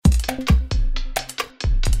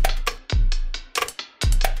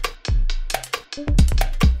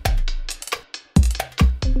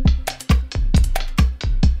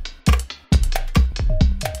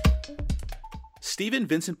Stephen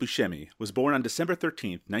Vincent Buscemi was born on December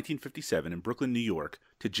 13, 1957 in Brooklyn, New York,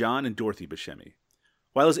 to John and Dorothy Buscemi.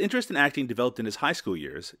 While his interest in acting developed in his high school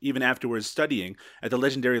years, even afterwards studying at the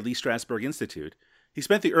legendary Lee Strasberg Institute, he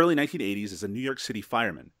spent the early 1980s as a New York City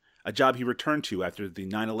fireman, a job he returned to after the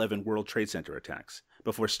 9/11 World Trade Center attacks,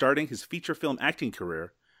 before starting his feature film acting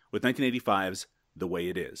career with 1985's The Way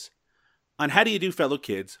It Is. On How Do You Do, Fellow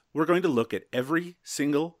Kids, we're going to look at every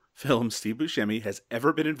single film Steve Buscemi has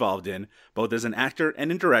ever been involved in, both as an actor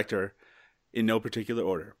and a director, in no particular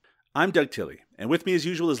order. I'm Doug Tilley, and with me as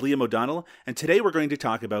usual is Liam O'Donnell, and today we're going to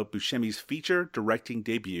talk about Buscemi's feature directing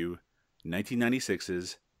debut,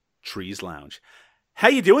 1996's Trees Lounge. How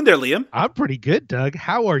you doing there, Liam? I'm pretty good, Doug.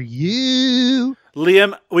 How are you?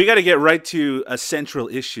 Liam, we got to get right to a central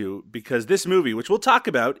issue, because this movie, which we'll talk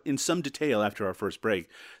about in some detail after our first break,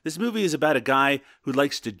 this movie is about a guy who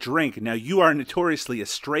likes to drink. Now, you are notoriously a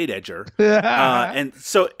straight edger, and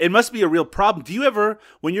so it must be a real problem. Do you ever,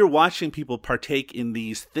 when you're watching people partake in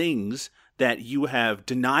these things that you have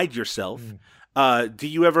denied yourself, do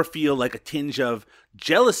you ever feel like a tinge of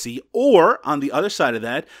jealousy, or on the other side of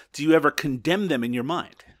that, do you ever condemn them in your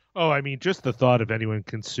mind? Oh, I mean, just the thought of anyone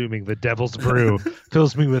consuming the devil's brew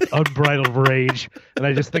fills me with unbridled rage, and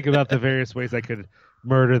I just think about the various ways I could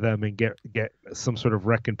murder them and get some sort of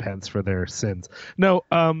recompense for their sins. No,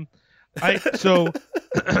 I mean,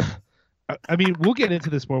 we'll get into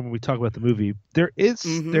this more when we talk about the movie. There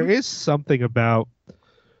is something about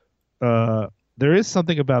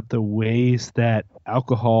the ways that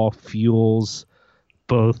alcohol fuels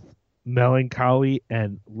both melancholy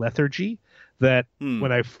and lethargy that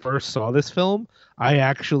when I first saw this film, I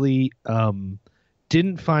actually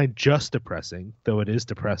didn't find just depressing, though it is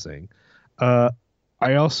depressing. I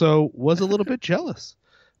also was a little bit jealous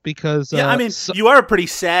because you are a pretty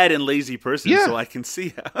sad and lazy person, so I can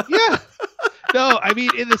see how. Yeah. No, I mean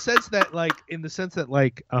in the sense that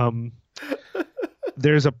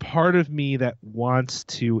there's a part of me that wants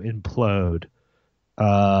to implode.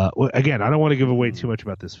 Again, I don't want to give away too much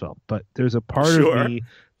about this film, but there's a part of me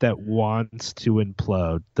that wants to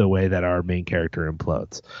implode the way that our main character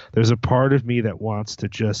implodes. There's a part of me that wants to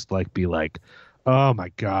just be like, oh my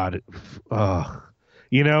God, and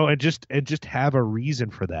just have a reason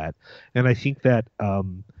for that. And I think that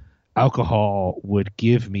alcohol would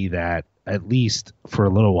give me that, at least for a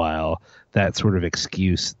little while, that sort of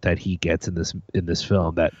excuse that he gets in this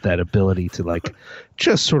film, that ability to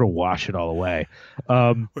just sort of wash it all away.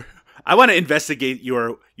 I want to investigate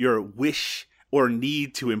your wish or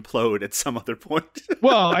need to implode at some other point.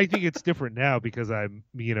 Well, I think it's different now because I'm,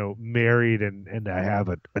 married and I have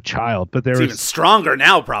a child. But it's even stronger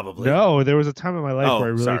now, probably. No, there was a time in my life where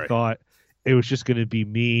I really thought it was just going to be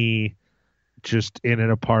me just in an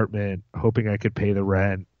apartment, hoping I could pay the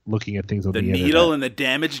rent, looking at things on the internet. The needle and the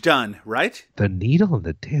damage done, right? The needle and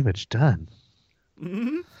the damage done.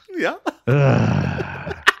 Mm-hmm. Yeah.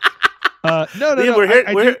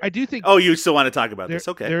 No. I do think. Oh, you still want to talk about this?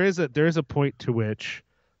 Okay. There is a point to which,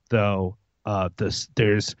 though, there's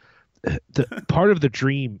the part of the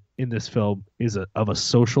dream in this film is of a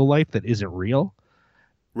social life that isn't real.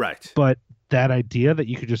 Right. But that idea that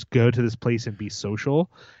you could just go to this place and be social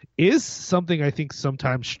is something I think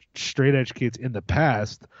sometimes straight edge kids in the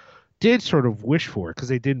past did sort of wish for because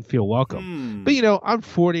they didn't feel welcome. But I'm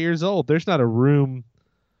 40 years old. There's not a room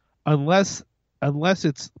unless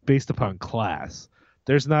it's based upon class.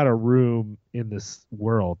 There's not a room in this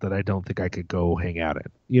world that I don't think I could go hang out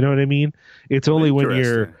in. You know what I mean? It's only when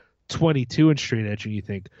you're 22 and straight edge and you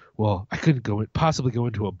think, well, I couldn't possibly go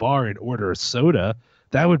into a bar and order a soda.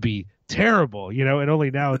 That would be terrible, and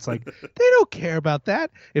only now it's like they don't care about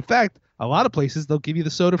that. In fact, a lot of places they'll give you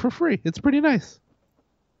the soda for free. It's pretty nice.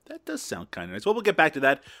 That does sound kind of nice. Well, we'll get back to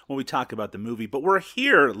that when we talk about the movie, but we're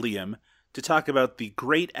here, Liam, to talk about the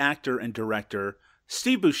great actor and director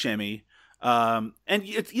Steve Buscemi. And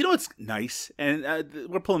it's nice, and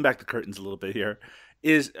we're pulling back the curtains a little bit here,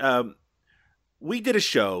 is we did a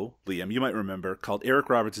show, Liam, you might remember, called Eric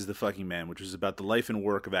Roberts is the Fucking Man, which was about the life and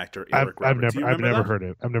work of actor Eric Roberts. I've never heard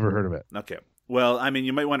it. I've never heard of it. Okay. Well, I mean,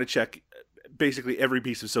 you might want to check basically every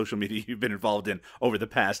piece of social media you've been involved in over the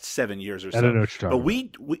past 7 years or so. I don't know what you're talking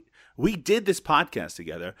about. We did this podcast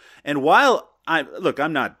together, and while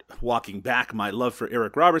I'm not walking back my love for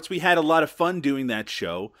Eric Roberts, we had a lot of fun doing that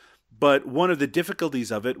show, but one of the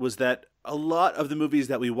difficulties of it was that a lot of the movies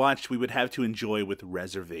that we watched we would have to enjoy with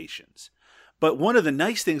reservations. But one of the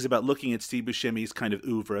nice things about looking at Steve Buscemi's kind of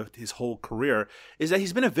oeuvre, his whole career, is that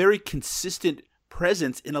he's been a very consistent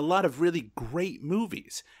presence in a lot of really great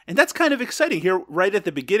movies. And that's kind of exciting here right at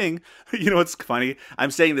the beginning. You know, it's funny.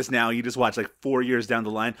 I'm saying this now. You just watch like 4 years down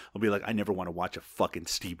the line. I'll be like, I never want to watch a fucking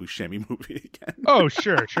Steve Buscemi movie again. Oh,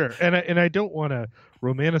 sure. And I don't want to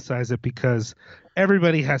romanticize it because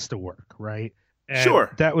everybody has to work, right? And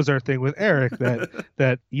sure. That was our thing with Eric,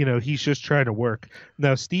 that you know, he's just trying to work.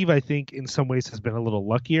 Now, Steve, I think in some ways has been a little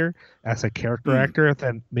luckier as a character actor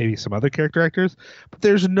than maybe some other character actors. But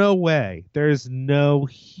there's no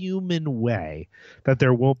human way that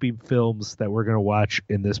there won't be films that we're going to watch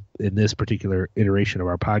in this particular iteration of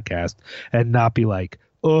our podcast and not be like,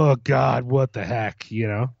 oh God, what the heck, you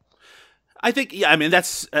know? I think, yeah, I mean,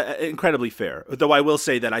 that's incredibly fair. Though I will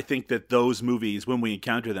say that I think that those movies, when we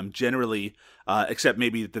encounter them, generally, except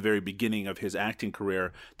maybe at the very beginning of his acting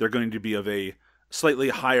career, they're going to be of a slightly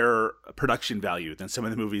higher production value than some of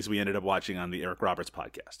the movies we ended up watching on the Eric Roberts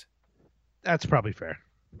podcast. That's probably fair.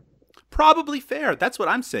 Probably fair. That's what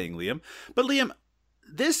I'm saying, Liam. But Liam,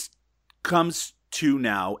 this comes to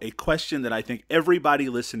now a question that I think everybody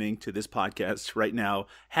listening to this podcast right now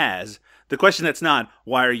has. The question that's not,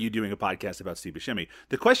 why are you doing a podcast about Steve Buscemi?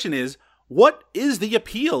 The question is, what is the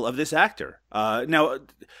appeal of this actor? Now,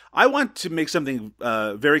 I want to make something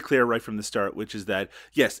very clear right from the start, which is that,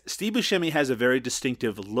 yes, Steve Buscemi has a very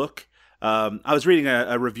distinctive look. I was reading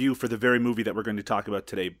a review for the very movie that we're going to talk about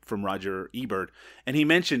today from Roger Ebert, and he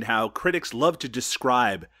mentioned how critics love to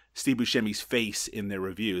describe Steve Buscemi's face in their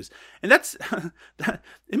reviews. And that's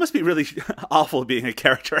it must be really awful being a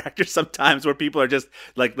character actor sometimes, where people are just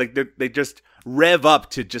like they just rev up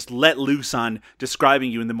to just let loose on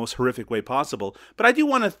describing you in the most horrific way possible. But I do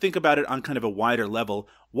want to think about it on kind of a wider level.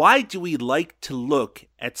 Why do we like to look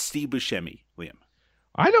at Steve Buscemi, Liam?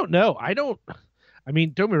 I don't know. I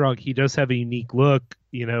mean, don't be wrong, he does have a unique look,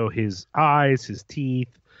 you know, his eyes, his teeth,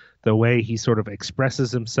 the way he sort of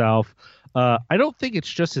expresses himself. I don't think it's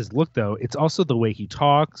just his look, though. It's also the way he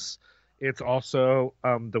talks. It's also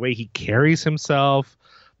the way he carries himself,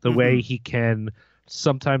 the way he can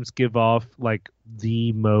sometimes give off like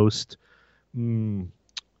the most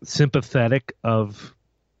sympathetic of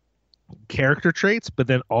character traits, but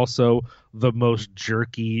then also the most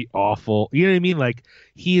jerky, awful. You know what I mean? Like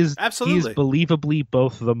he is believably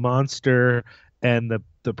both the monster and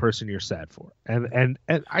the person you're sad for. And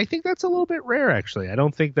I think that's a little bit rare, actually. I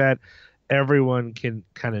don't think that everyone can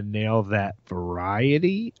kind of nail that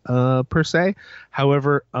variety per se.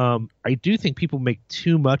 However, I do think people make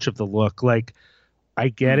too much of the look. Like, I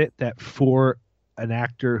get it that for an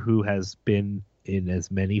actor who has been in as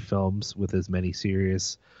many films with as many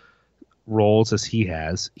serious roles as he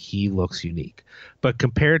has, he looks unique. But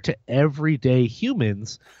compared to everyday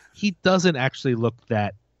humans, he doesn't actually look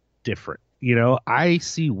that different. You know, I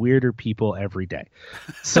see weirder people every day.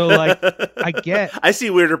 So, like, I see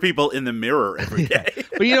weirder people in the mirror every day.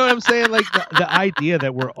 But you know what I'm saying? Like, the idea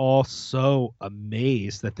that we're all so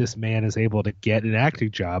amazed that this man is able to get an acting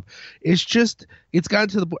job is just, it's gotten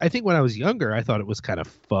to the, I think when I was younger, I thought it was kind of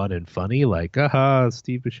fun and funny, like, aha,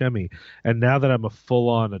 Steve Buscemi. And now that I'm a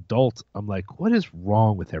full-on adult, I'm like, what is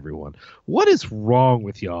wrong with everyone? What is wrong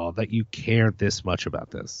with y'all that you care this much about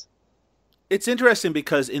this? It's interesting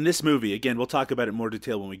because in this movie, again, we'll talk about it in more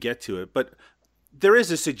detail when we get to it, but there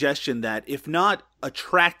is a suggestion that if not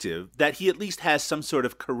attractive, that he at least has some sort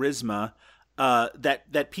of charisma,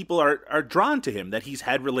 that people are drawn to him, that he's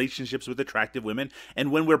had relationships with attractive women.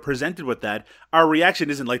 And when we're presented with that, our reaction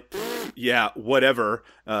isn't like, yeah, whatever,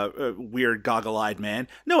 weird goggle-eyed man.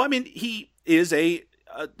 No, I mean, he is a...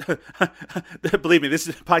 believe me, this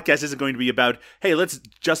podcast isn't going to be about, hey, let's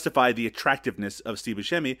justify the attractiveness of Steve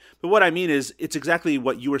Buscemi. But what I mean is, it's exactly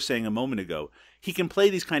what you were saying a moment ago. He can play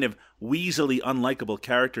these kind of weaselly, unlikable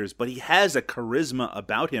characters, but he has a charisma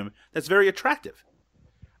about him that's very attractive.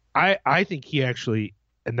 I think he actually,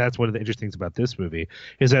 and that's one of the interesting things about this movie,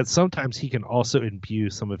 is that sometimes he can also imbue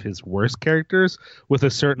some of his worst characters with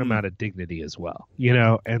a certain amount of dignity as well. You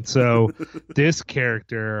know, and so this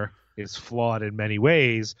character is flawed in many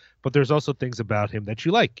ways, but there's also things about him that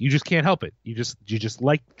you like. You just can't help it. You just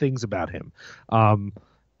like things about him.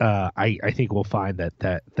 I think we'll find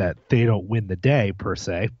that they don't win the day per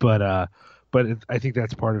se, but I think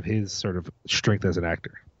that's part of his sort of strength as an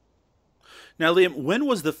actor. Now, Liam, when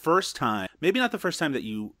was the first time, maybe not the first time that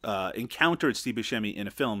you encountered Steve Buscemi in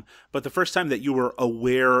a film, but the first time that you were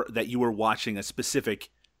aware that you were watching a specific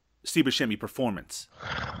Steve Buscemi performance?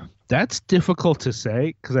 That's difficult to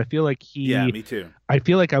say because I feel like Yeah, me too. I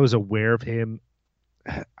feel like I was aware of him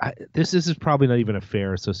this is probably not even a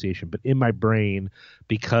fair association, but in my brain,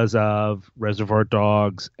 because of Reservoir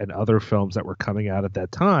Dogs and other films that were coming out at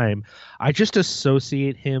that time, I just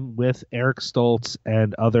associate him with Eric Stoltz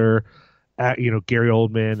and other, Gary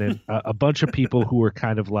Oldman and a bunch of people who were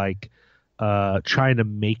kind of like trying to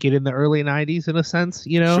make it in the early 90s in a sense.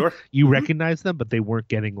 Sure. You recognize them, but they weren't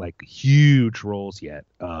getting like huge roles yet,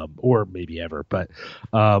 or maybe ever.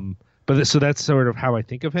 So that's sort of how I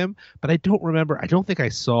think of him. But I don't remember. I don't think I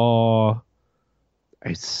saw.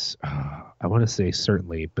 I want to say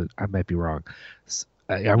certainly, but I might be wrong.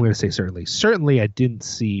 I'm going to say certainly. Certainly, I didn't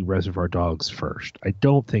see Reservoir Dogs first. I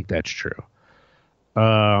don't think that's true.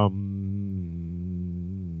 But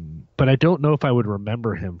I don't know if I would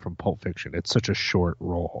remember him from Pulp Fiction. It's such a short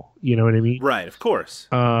role. You know what I mean? Right, of course.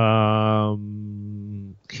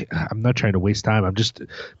 I'm not trying to waste time. I'm just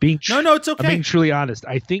being No, it's okay. I'm being truly honest.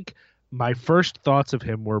 I think my first thoughts of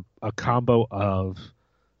him were a combo of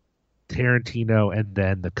Tarantino and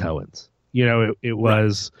then the Coens. It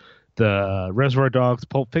was the Reservoir Dogs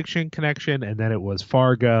Pulp Fiction connection, and then it was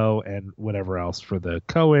Fargo and whatever else for the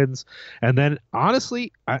Coens. And then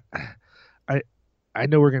honestly, I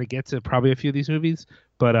know we're going to get to probably a few of these movies,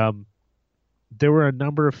 but there were a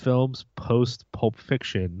number of films post Pulp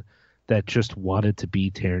Fiction that just wanted to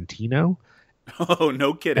be Tarantino. Oh,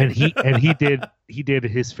 no kidding. And he did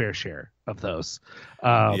his fair share of those.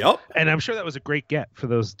 Yep. And I'm sure that was a great get for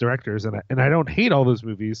those directors. And I don't hate all those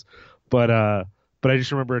movies, but I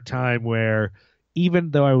just remember a time where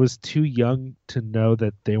even though I was too young to know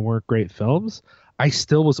that they weren't great films, I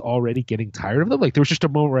still was already getting tired of them. Like there was just a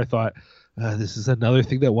moment where I thought, this is another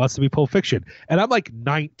thing that wants to be Pulp Fiction. And I'm like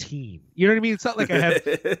 19. You know what I mean? It's not like I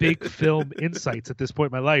have big film insights at this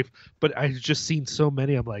point in my life, but I've just seen so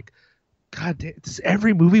many. I'm like, God, does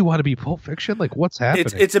every movie want to be Pulp Fiction? Like, what's happening?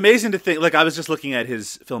 It's amazing to think. Like, I was just looking at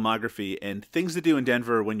his filmography, and Things to Do in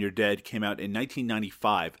Denver When You're Dead came out in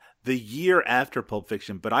 1995, the year after Pulp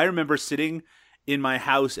Fiction. But I remember sitting in my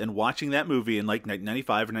house and watching that movie in like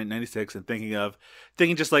 1995 or 1996 and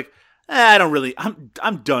thinking just like, I don't really,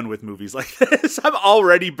 I'm done with movies like this. I'm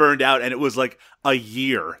already burned out, and it was like a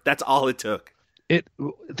year. That's all it took. It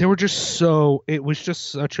was just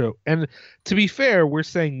such a, and to be fair, we're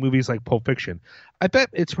saying movies like Pulp Fiction. I bet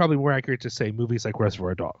it's probably more accurate to say movies like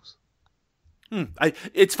Reservoir Dogs.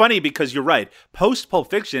 It's funny because you're right. Post Pulp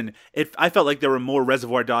Fiction, I felt like there were more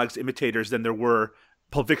Reservoir Dogs imitators than there were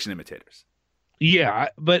Pulp Fiction imitators. Yeah,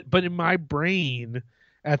 but in my brain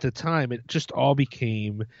at the time, it just all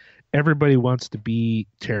became everybody wants to be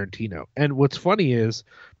Tarantino. And what's funny is,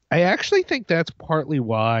 I actually think that's partly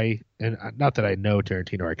why, and not that I know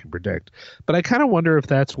Tarantino, I can predict, but I kind of wonder if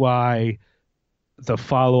that's why the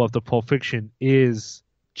follow-up to Pulp Fiction is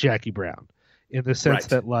Jackie Brown, in the sense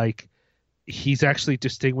that like he's actually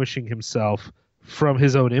distinguishing himself from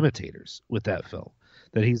his own imitators with that film.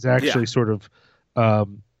 That he's actually sort of, not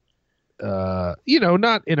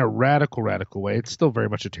in a radical way. It's still very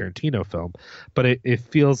much a Tarantino film, but it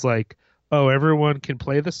feels like, oh, everyone can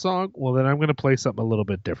play the song? Well, then I'm going to play something a little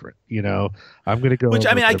bit different. I'm going to go. Which,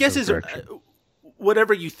 I mean, I guess is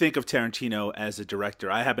whatever you think of Tarantino as a director,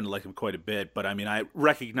 I happen to like him quite a bit, but I mean, I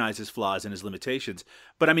recognize his flaws and his limitations.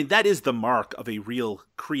 But I mean, that is the mark of a real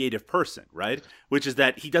creative person, right? Which is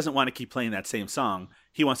that he doesn't want to keep playing that same song.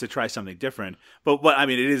 He wants to try something different. But I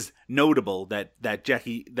mean, it is notable that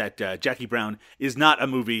Jackie Brown is not a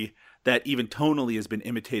movie that even tonally has been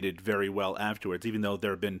imitated very well afterwards, even though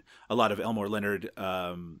there have been a lot of Elmore Leonard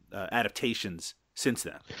adaptations since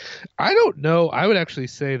then. I don't know. I would actually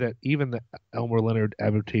say that even the Elmore Leonard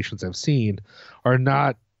adaptations I've seen are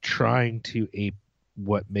not trying to ape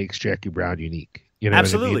what makes Jackie Brown unique.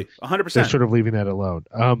 Absolutely, what I mean? 100%. They're sort of leaving that alone.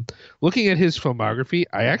 Looking at his filmography,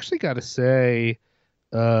 I actually got to say,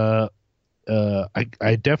 I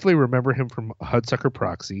definitely remember him from Hudsucker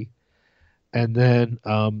Proxy. And then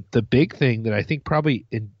the big thing that I think probably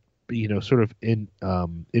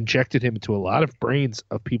injected him into a lot of brains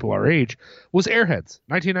of people our age was Airheads,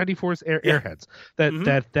 1994's Airheads.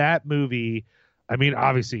 That movie. I mean,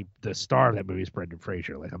 obviously the star of that movie is Brendan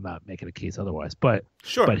Fraser. Like, I'm not making a case otherwise, but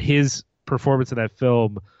his performance in that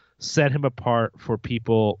film set him apart for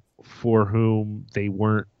people for whom they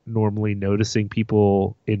weren't normally noticing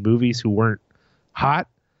people in movies who weren't hot.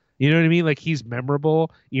 You know what I mean? Like, he's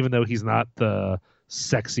memorable, even though he's not the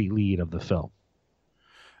sexy lead of the film.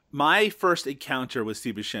 My first encounter with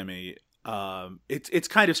Steve Buscemi, it's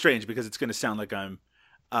kind of strange because it's going to sound like I'm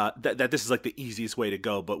that this is like the easiest way to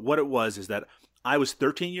go. But what it was is that I was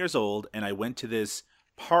 13 years old and I went to this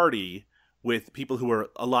party with people who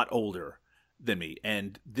were a lot older than me,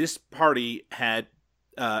 and this party had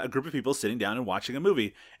a group of people sitting down and watching a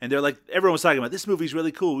movie, and they're like, everyone was talking about this movie's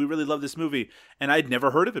really cool. We really love this movie, and I'd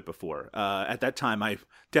never heard of it before. At that time, I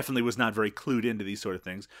definitely was not very clued into these sort of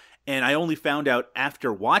things, and I only found out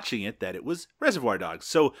after watching it that it was Reservoir Dogs.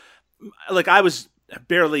 So, like, I was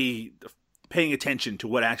barely paying attention to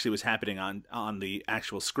what actually was happening on the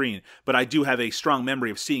actual screen, but I do have a strong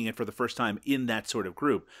memory of seeing it for the first time in that sort of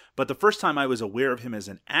group. But the first time I was aware of him as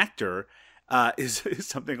an actor is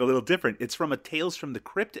something a little different. It's from a Tales from the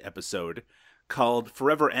Crypt episode called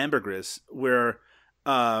Forever Ambergris,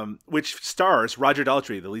 which stars Roger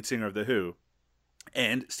Daltrey, the lead singer of The Who,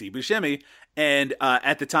 and Steve Buscemi. And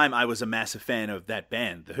at the time, I was a massive fan of that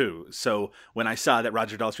band, The Who. So when I saw that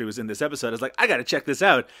Roger Daltrey was in this episode, I was like, I got to check this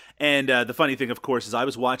out. And the funny thing, of course, is I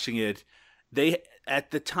was watching it.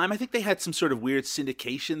 At the time, I think they had some sort of weird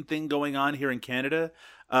syndication thing going on here in Canada.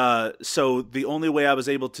 So the only way I was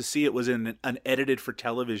able to see it was in an edited for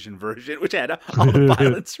television version, which had all the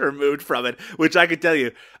violence removed from it, which I could tell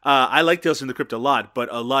you, I like Tales from the Crypt a lot, but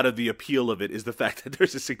a lot of the appeal of it is the fact that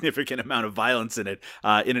there's a significant amount of violence in it.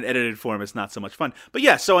 In an edited form, it's not so much fun. But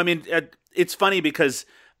yeah, so I mean, it's funny because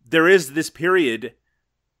there is this period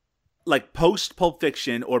like post Pulp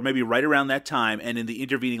Fiction, or maybe right around that time, and in the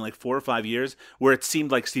intervening like 4 or 5 years, where it seemed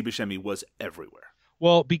like Steve Buscemi was everywhere.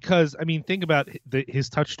 Well, because I mean, think about his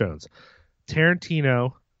touchstones: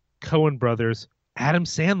 Tarantino, Coen Brothers, Adam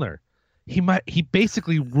Sandler. He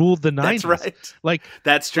basically ruled the 90s. That's right. Like,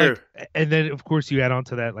 that's true. Like, and then of course you add on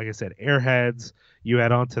to that, like I said, Airheads. You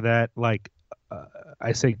add on to that, like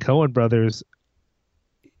I say, Coen Brothers.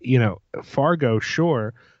 You know, Fargo,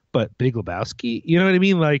 sure. But Big Lebowski, you know what I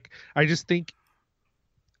mean? Like, I just think,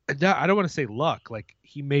 I don't want to say luck. Like,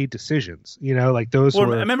 he made decisions, you know, like those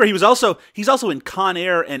were. I remember he's also in Con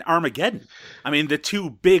Air and Armageddon. I mean, the two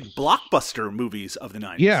big blockbuster movies of the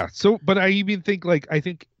 90s. Yeah. So, but I even think, like, I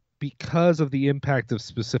think because of the impact of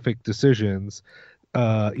specific decisions,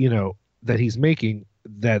 you know, that he's making,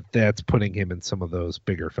 that's putting him in some of those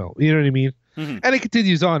bigger films. You know what I mean? Mm-hmm. And it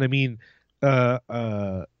continues on. I mean,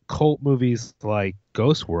 cult movies like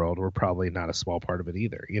Ghost World were probably not a small part of it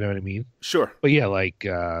either. You know what I mean? Sure. But yeah, like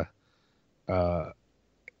I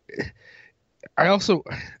also,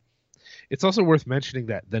 it's also worth mentioning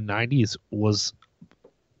that the 90s was,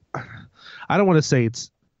 I don't want to say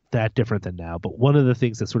it's that different than now, but one of the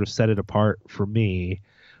things that sort of set it apart for me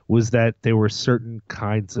was that there were certain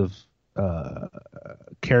kinds of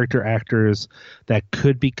character actors that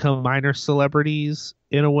could become minor celebrities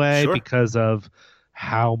in a way, sure, because of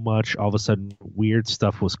how much all of a sudden weird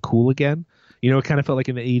stuff was cool again. You know, it kind of felt like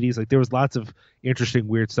in the 80s, like there was lots of interesting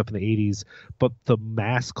weird stuff in the 80s, but the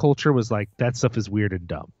mass culture was like, that stuff is weird and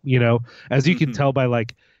dumb, you know, as you can tell by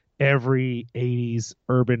like every 80s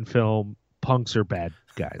urban film, punks are bad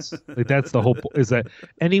guys. Like that's the whole is that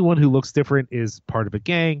anyone who looks different is part of a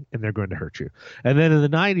gang and they're going to hurt you. And then in the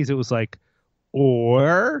 90s, it was like,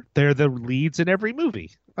 or they're the leads in every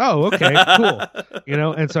movie. Oh, okay, cool. You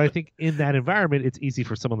know, and so I think in that environment, it's easy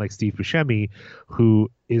for someone like Steve Buscemi, who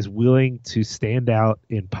is willing to stand out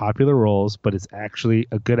in popular roles, but is actually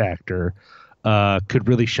a good actor, could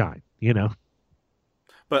really shine, you know?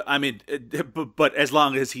 But I mean, but as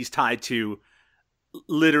long as he's tied to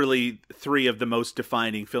literally three of the most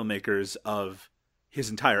defining filmmakers of his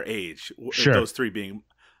entire age, sure, those three being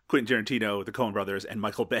Quentin Tarantino, the Coen Brothers, and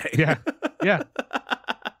Michael Bay. Yeah, yeah.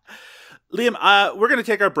 Liam, we're going to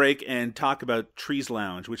take our break and talk about Trees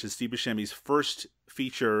Lounge, which is Steve Buscemi's first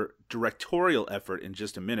feature directorial effort, in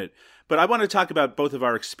just a minute. But I want to talk about both of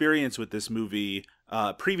our experience with this movie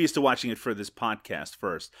previous to watching it for this podcast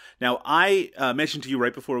first. Now, I mentioned to you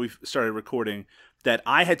right before we started recording that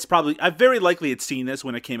I very likely had seen this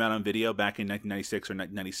when it came out on video back in 1996 or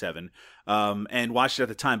 1997, and watched it at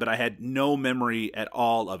the time, but I had no memory at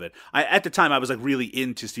all of it. At the time, I was like really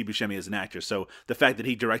into Steve Buscemi as an actor, so the fact that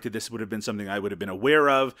he directed this would have been something I would have been aware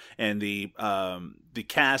of, and the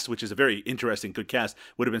cast, which is a very interesting, good cast,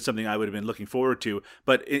 would have been something I would have been looking forward to,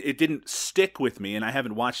 but it didn't stick with me, and I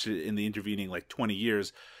haven't watched it in the intervening like 20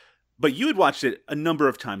 years, but you had watched it a number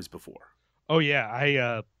of times before. Oh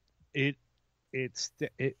yeah,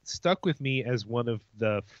 it stuck with me as one of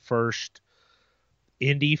the first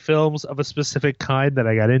indie films of a specific kind that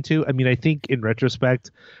I got into. I mean, I think in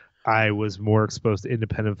retrospect, I was more exposed to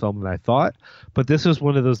independent film than I thought, but this was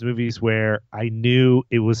one of those movies where I knew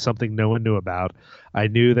it was something no one knew about. I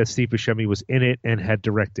knew that Steve Buscemi was in it and had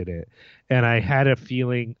directed it, and I had a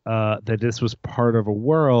feeling that this was part of a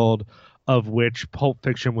world of which Pulp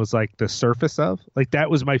Fiction was like the surface of. Like that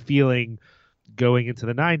was my feeling going into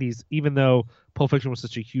the 90s, even though Pulp Fiction was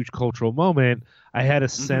such a huge cultural moment, I had a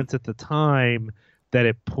sense at the time that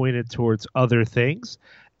it pointed towards other things.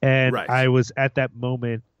 And Right. I was at that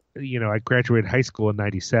moment, I graduated high school in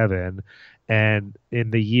 97. And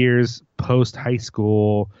in the years post high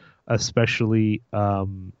school, especially a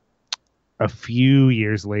few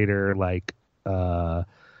years later, like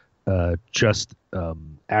just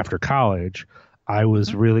after college, I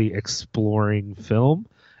was really exploring film.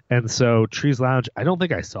 And so Trees Lounge, I don't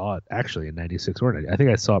think I saw it actually in 96 or 90. I think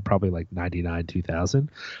I saw it probably like 99,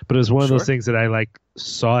 2000. But it was one of those things that I like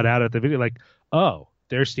saw it out at the video, like, oh,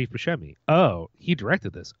 there's Steve Buscemi. Oh, he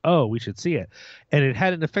directed this. Oh, we should see it. And it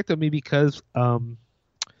had an effect on me because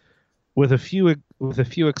with a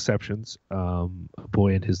few exceptions, A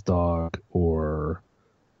Boy and His Dog or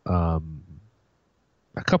a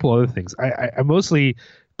couple other things. I mostly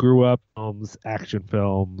grew up films, action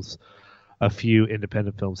films, a few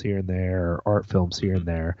independent films here and there, art films here and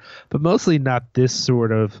there, but mostly not this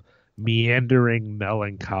sort of meandering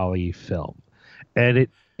melancholy film. And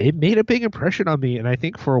it made a big impression on me. And I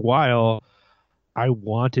think for a while I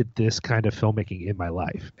wanted this kind of filmmaking in my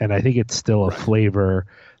life. And I think it's still a flavor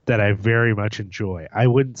that I very much enjoy. I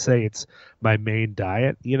wouldn't say it's my main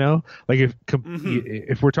diet, like if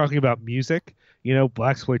we're talking about music,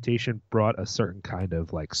 Blaxploitation brought a certain kind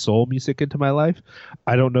of like soul music into my life.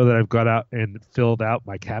 I don't know that I've got out and filled out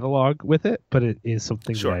my catalog with it, but it is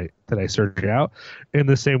something that I search out. In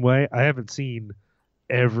the same way, I haven't seen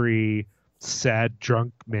every sad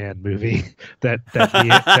drunk man movie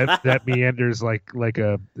that meanders like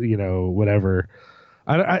a whatever.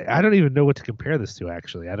 I don't even know what to compare this to.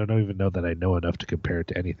 Actually, I don't even know that I know enough to compare it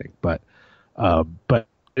to anything. But it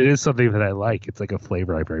is something that I like. It's like a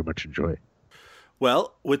flavor I very much enjoy.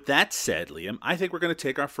 Well, with that said, Liam, I think we're going to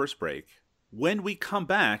take our first break. When we come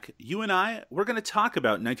back, you and we're going to talk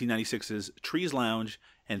about 1996's Trees Lounge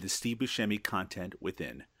and the Steve Buscemi content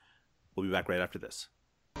within. We'll be back right after this.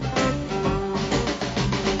 What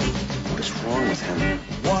is wrong with him?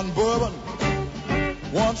 One bourbon,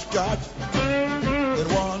 one scotch, and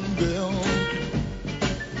one bill.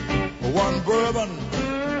 One bourbon,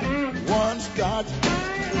 one scotch,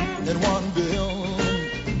 and one bill.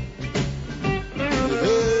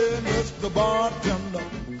 Hey, Mr. Bartender.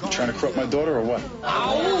 You trying to corrupt my daughter or what?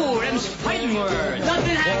 Oh, them's fighting words.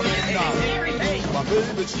 Nothing happened. My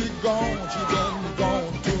baby, she been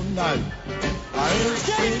gone tonight. I ain't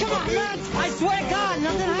seen Come my on, baby. man. I swear to God,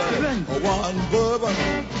 nothing happened. One bourbon.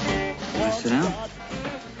 Can I sit down?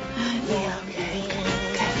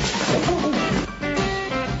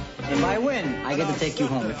 If I win, I get to take you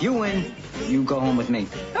home. If you win, you go home with me.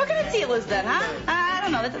 What kind of deal is that, huh? I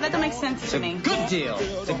don't know. That don't make sense It's to a me. good deal.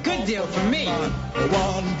 It's a good deal for me.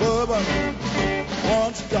 One bourbon,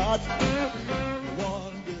 one scotch,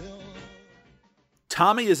 one bill.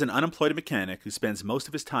 Tommy is an unemployed mechanic who spends most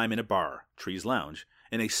of his time in a bar, Trees Lounge,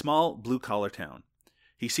 in a small blue-collar town.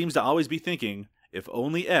 He seems to always be thinking, if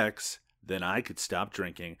only X, then I could stop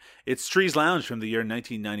drinking. It's Trees Lounge from the year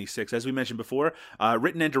 1996, as we mentioned before,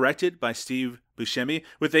 written and directed by Steve Buscemi,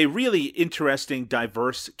 with a really interesting,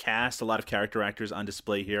 diverse cast, a lot of character actors on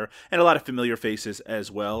display here, and a lot of familiar faces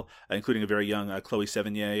as well, including a very young Chloe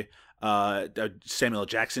Sevigny. Samuel L.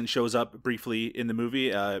 Jackson shows up briefly in the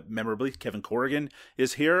movie. Memorably, Kevin Corrigan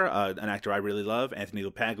is here, an actor I really love. Anthony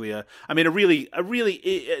LaPaglia. I mean, a really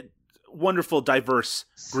wonderful, diverse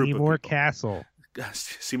group Seymour of people. Castle.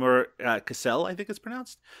 Seymour Cassell, I think it's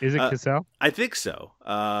pronounced. Is it Cassell? I think so.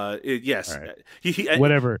 Yes. Right.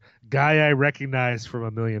 Whatever. Guy I recognize from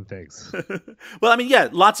a million things. Well, I mean, yeah,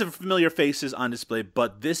 lots of familiar faces on display,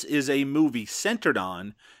 but this is a movie centered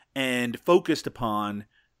on and focused upon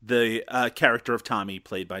the character of Tommy,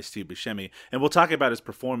 played by Steve Buscemi. And we'll talk about his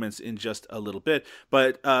performance in just a little bit.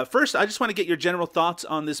 But first, I just want to get your general thoughts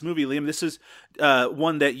on this movie, Liam. This is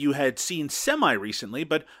one that you had seen semi-recently,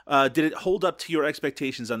 but did it hold up to your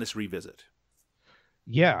expectations on this revisit?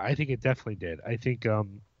 Yeah, I think it definitely did. I think,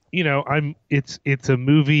 it's a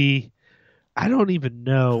movie. I don't even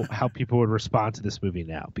know how people would respond to this movie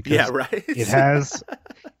now, because yeah, right.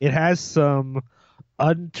 it has some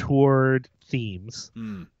untoward themes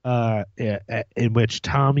in which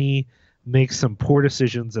Tommy makes some poor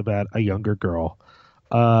decisions about a younger girl.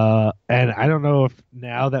 And I don't know if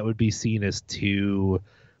now that would be seen as too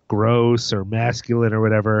gross or masculine or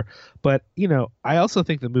whatever. But, I also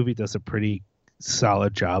think the movie does a pretty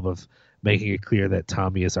solid job of making it clear that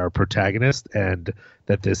Tommy is our protagonist and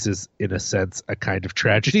that this is, in a sense, a kind of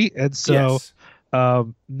tragedy. And so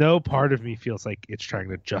no part of me feels like it's trying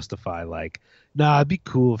to justify, like, nah, it'd be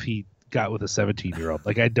cool if he got with a 17-year-old.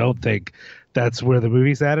 Like, I don't think that's where the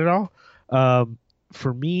movie's at all.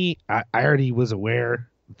 For me, I already was aware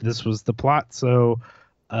this was the plot. So,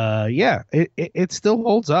 it still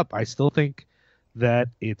holds up. I still think that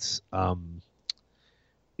it's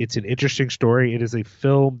It's an interesting story. It is a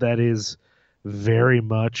film that is very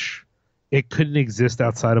much, it couldn't exist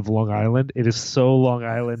outside of Long Island. It is so Long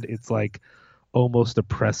Island. It's like almost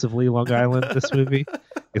oppressively Long Island, this movie.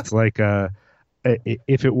 It's like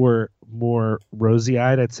if it were more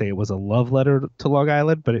rosy-eyed, I'd say it was a love letter to Long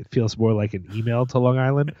Island, but it feels more like an email to Long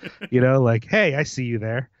Island. Like, hey, I see you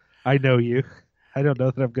there. I know you. I don't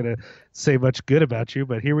know that I'm going to say much good about you,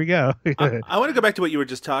 but here we go. I want to go back to what you were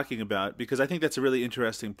just talking about, because I think that's a really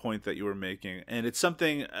interesting point that you were making. And it's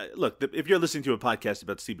something, look, if you're listening to a podcast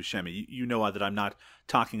about Steve Buscemi, you know that I'm not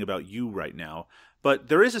talking about you right now. But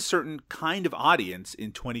there is a certain kind of audience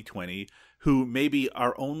in 2020 who maybe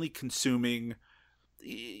are only consuming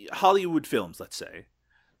Hollywood films, let's say,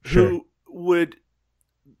 Sure. who would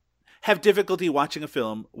have difficulty watching a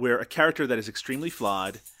film where a character that is extremely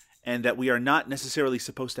flawed and that we are not necessarily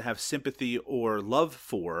supposed to have sympathy or love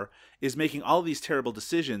for is making all of these terrible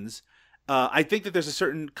decisions. I think that there's a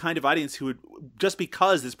certain kind of audience who would, just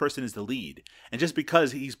because this person is the lead, and just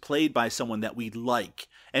because he's played by someone that we like,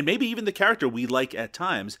 and maybe even the character we like at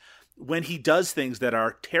times, when he does things that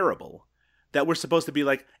are terrible, that we're supposed to be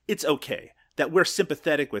like, it's okay, that we're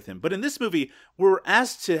sympathetic with him. But in this movie, we're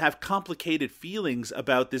asked to have complicated feelings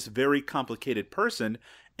about this very complicated person,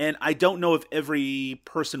 and I don't know if every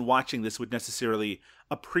person watching this would necessarily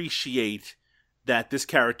appreciate that this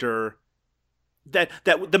character, that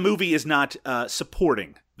the movie is not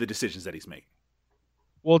supporting the decisions that he's making.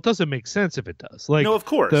 Well, it doesn't make sense if it does. Like, no, of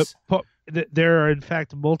course. There are, in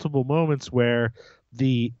fact, multiple moments where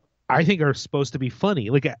I think are supposed to be funny.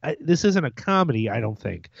 Like, this isn't a comedy, I don't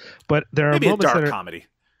think. But there are maybe moments a dark that are, comedy.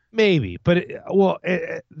 Maybe, but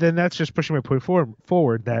then that's just pushing my point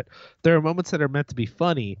forward. That there are moments that are meant to be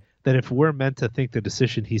funny. That if we're meant to think the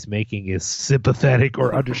decision he's making is sympathetic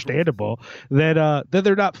or understandable, then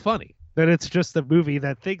they're not funny. That it's just a movie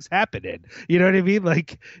that things happen in. You know what I mean?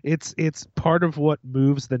 Like it's part of what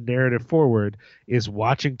moves the narrative forward is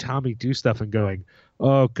watching Tommy do stuff and going,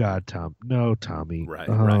 "Oh God, Tom, no, Tommy." Right,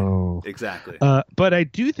 right, exactly. But I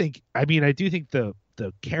do think the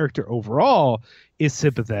character overall is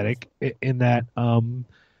sympathetic in that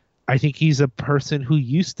I think he's a person who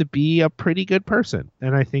used to be a pretty good person,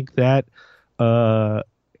 and I think that the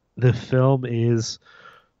film is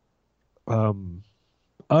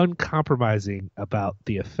uncompromising about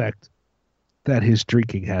the effect that his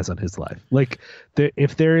drinking has on his life. Like,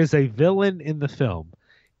 if there is a villain in the film,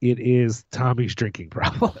 it is Tommy's drinking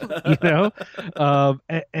problem,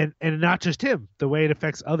 and not just him, the way it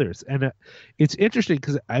affects others. And it's interesting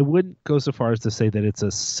because I wouldn't go so far as to say that it's a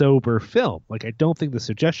sober film. Like, I don't think the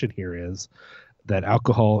suggestion here is that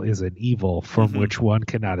alcohol is an evil from which one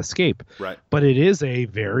cannot escape. Right. But it is a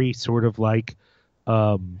very sort of like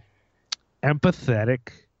empathetic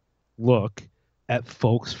look at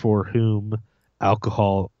folks for whom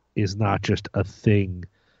alcohol is not just a thing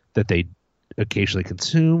that they occasionally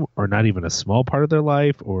consume, or not even a small part of their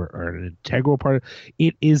life, or an integral part.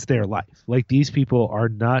 It is their life. Like, these people are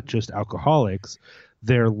not just alcoholics.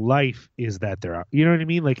 Their life is that they're, you know what I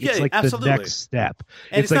mean? Like, it's like absolutely. the next step.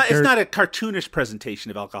 And it's not a cartoonish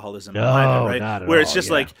presentation of alcoholism, no, either, right? Not at where all, it's just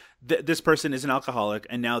like this person is an alcoholic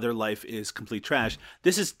and now their life is complete trash.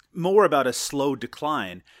 This is more about a slow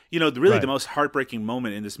decline. Really the most heartbreaking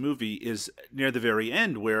moment in this movie is near the very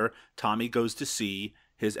end, where Tommy goes to see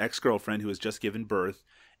his ex-girlfriend who has just given birth,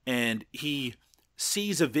 and he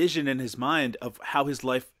sees a vision in his mind of how his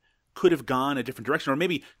life could have gone a different direction, or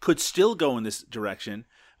maybe could still go in this direction,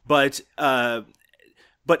 but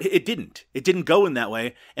it didn't. It didn't go in that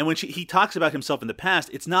way. And when he talks about himself in the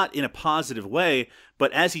past, it's not in a positive way,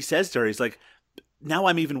 but as he says to her, he's like, now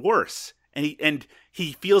I'm even worse. And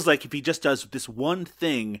he feels like if he just does this one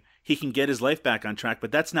thing, he can get his life back on track,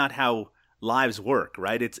 but that's not how lives work,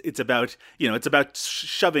 right? It's about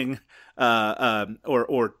shoving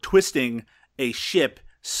or twisting a ship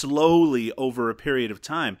slowly over a period of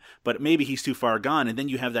time, but maybe he's too far gone, and then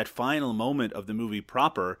you have that final moment of the movie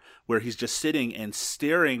proper where he's just sitting and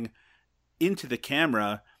staring into the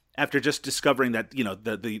camera after just discovering that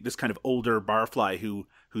this kind of older barfly who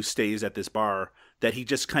stays at this bar, that he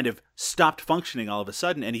just kind of stopped functioning all of a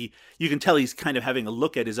sudden, and you can tell he's kind of having a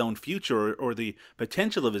look at his own future or the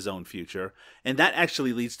potential of his own future. And that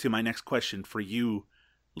actually leads to my next question for you,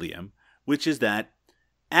 Liam, which is that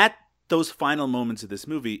at those final moments of this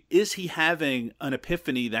movie, is he having an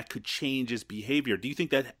epiphany that could change his behavior? Do you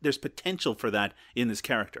think that there's potential for that in this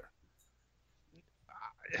character?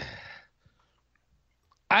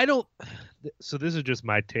 I don't. So this is just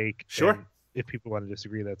my take. Sure. If people want to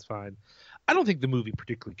disagree, that's fine. I don't think the movie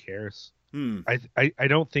particularly cares. Hmm. I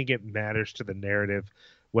don't think it matters to the narrative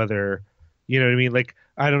whether You know what I mean? Like,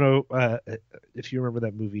 I don't know if you remember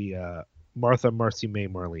that movie, Martha, Marcy May,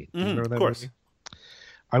 Marlene. Do you remember Of that course. movie?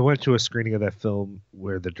 I went to a screening of that film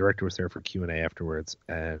where the director was there for Q&A afterwards,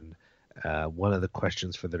 and one of the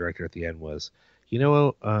questions for the director at the end was,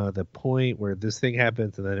 the point where this thing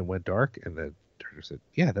happens and then it went dark, and the director said,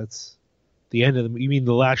 "Yeah, that's the end of the. You mean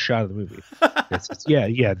the last shot of the movie?"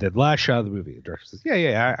 Yeah, the last shot of the movie. The director says,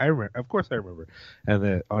 "Yeah, I remember. Of course, I remember." And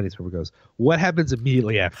the audience member goes, "What happens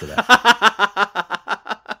immediately after that?"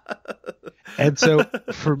 And so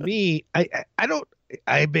for me, I don't.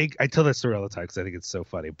 I tell that story all the time because I think it's so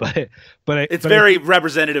funny, it's very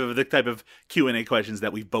representative of the type of Q&A questions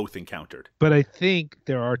that we've both encountered. But I think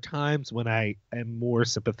there are times when I am more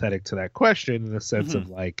sympathetic to that question in the sense of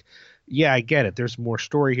like, yeah, I get it. There's more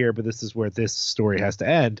story here, but this is where this story has to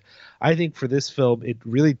end. I think for this film, it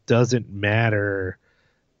really doesn't matter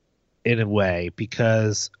in a way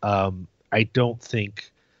because I don't think,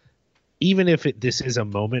 even if this is a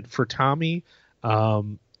moment for Tommy,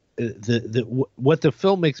 what the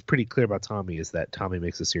film makes pretty clear about Tommy is that Tommy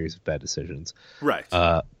makes a series of bad decisions, right?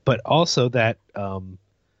 But also that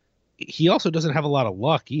he also doesn't have a lot of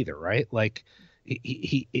luck either, right? Like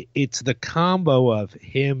it's the combo of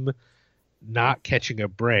him not catching a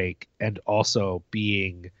break and also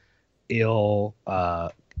being ill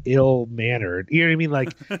mannered. You know what I mean?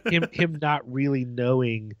 Like him not really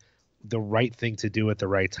knowing the right thing to do at the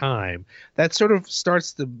right time. That sort of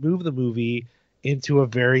starts to move the movie into a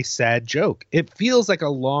very sad joke. It feels like a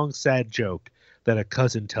long, sad joke that a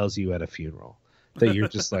cousin tells you at a funeral that you're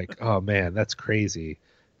just like, oh man, that's crazy.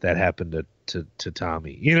 That happened to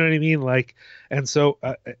Tommy. You know what I mean? Like, and so,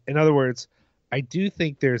 in other words, I do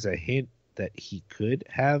think there's a hint that he could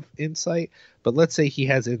have insight, but let's say he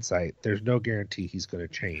has insight. There's no guarantee he's going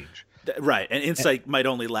to change. Right. And insight might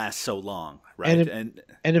only last so long. Right. And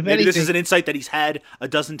if maybe anything, this is an insight that he's had a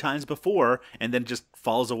dozen times before and then just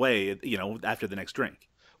falls away, after the next drink.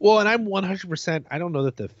 Well, and I'm 100%, I don't know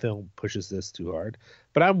that the film pushes this too hard,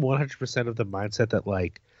 but I'm 100% of the mindset that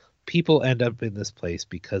like people end up in this place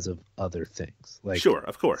because of other things. Like, sure,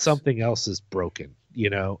 of course. Something else is broken,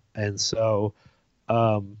 And so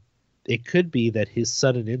it could be that his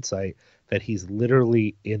sudden insight that he's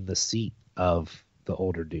literally in the seat of the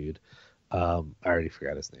older dude. I already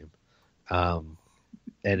forgot his name.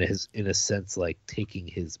 And is in a sense like taking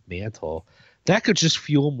his mantle, that could just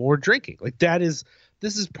fuel more drinking. Like this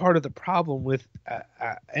is part of the problem with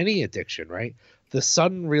any addiction, right? The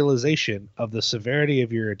sudden realization of the severity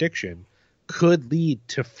of your addiction could lead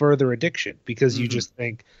to further addiction because you just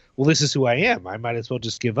think, well, this is who I am. I might as well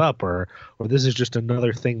just give up, or this is just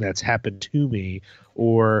another thing that's happened to me,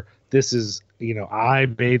 or this is, I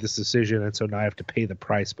made this decision, and so now I have to pay the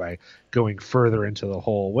price by going further into the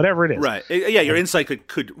hole, whatever it is. Right. Yeah, your insight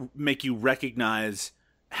could make you recognize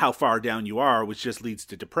how far down you are, which just leads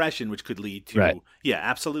to depression, which could lead to... Right. Yeah,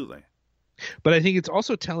 absolutely. But I think it's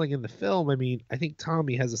also telling in the film. I mean, I think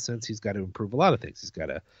Tommy has a sense he's got to improve a lot of things. He's got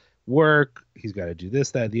to work. He's got to do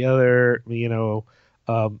this, that, the other.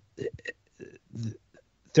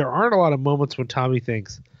 There aren't a lot of moments when Tommy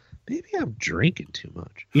thinks, maybe I'm drinking too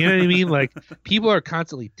much. You know what I mean? Like, people are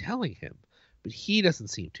constantly telling him, but he doesn't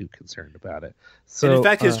seem too concerned about it. So, and in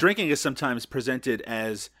fact, his drinking is sometimes presented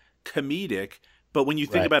as comedic, but when you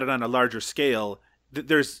think about it on a larger scale,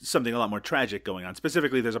 there's something a lot more tragic going on.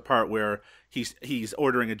 Specifically, there's a part where he's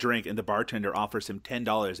ordering a drink and the bartender offers him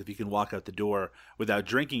 $10 if he can walk out the door without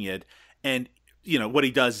drinking it. And what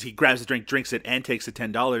he does is he grabs the drink, drinks it, and takes the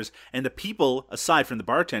 $10. And the people, aside from the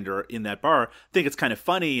bartender in that bar, think it's kind of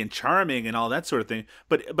funny and charming and all that sort of thing.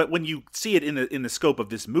 But when you see it in the scope of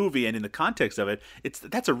this movie and in the context of it,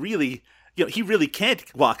 that's a really, he really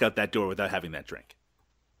can't walk out that door without having that drink.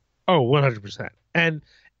 Oh, 100%. And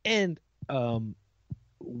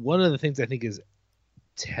one of the things I think is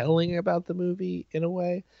telling about the movie in a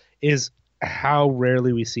way is how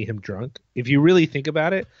rarely we see him drunk. If you really think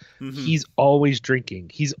about it, he's always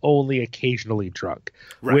drinking. He's only occasionally drunk,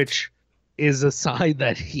 which is a sign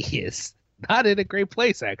that he is not in a great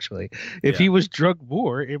place, actually. If he was drunk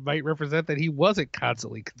more, it might represent that he wasn't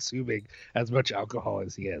constantly consuming as much alcohol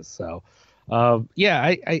as he is. So,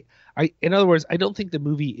 I in other words, I don't think the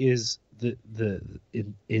movie is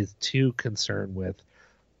is too concerned with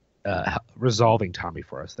resolving Tommy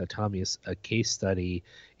for us. That Tommy is a case study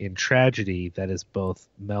in tragedy that is both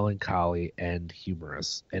melancholy and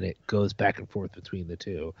humorous, and it goes back and forth between the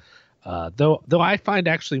two. Though I find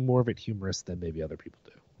actually more of it humorous than maybe other people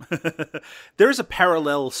do. There's a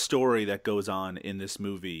parallel story that goes on in this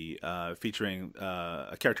movie featuring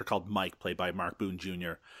a character called Mike, played by Mark Boone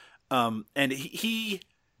Jr. And he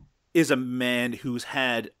is a man who's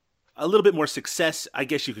had a little bit more success, I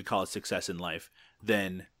guess you could call it success in life,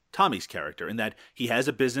 than Tommy's character, in that he has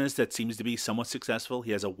a business that seems to be somewhat successful.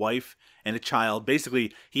 He has a wife and a child.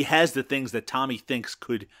 Basically, he has the things that Tommy thinks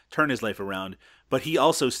could turn his life around, but he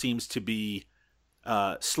also seems to be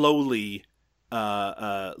slowly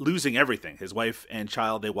losing everything. His wife and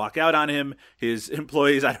child, they walk out on him. His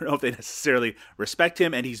employees, I don't know if they necessarily respect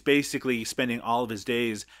him, and he's basically spending all of his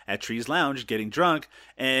days at Tree's Lounge getting drunk,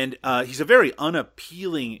 and he's a very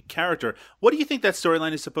unappealing character. What do you think that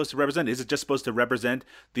storyline is supposed to represent? Is it just supposed to represent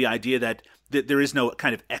the idea that there is no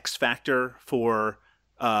kind of X factor for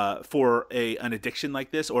an addiction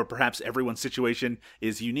like this, or perhaps everyone's situation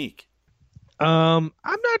is unique? I'm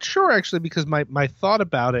not sure, actually, because my thought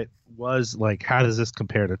about it was like, how does this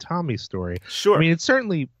compare to Tommy's story? Sure. I mean, it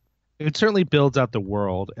certainly builds out the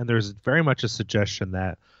world, and there's very much a suggestion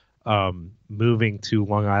that moving to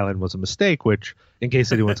Long Island was a mistake, which, in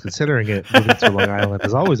case anyone's considering it, moving to Long Island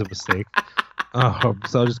is always a mistake.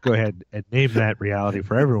 So I'll just go ahead and name that reality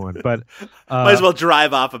for everyone. But might as well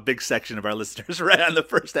drive off a big section of our listeners right on the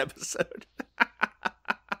first episode.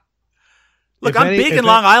 Look, I'm big in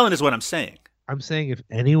Long Island is what I'm saying. I'm saying if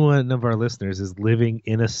any one of our listeners is living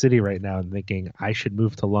in a city right now and thinking, I should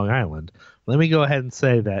move to Long Island, let me go ahead and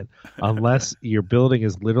say that unless your building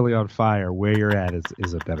is literally on fire, where you're at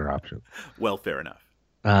is a better option. Well, fair enough.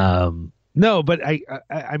 No, but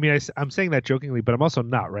I mean, I'm saying that jokingly, but I'm also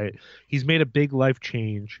not, right? He's made a big life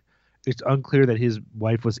change. It's unclear that his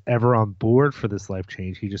wife was ever on board for this life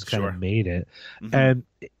change. He just kind of made it. Mm-hmm. And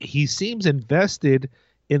he seems invested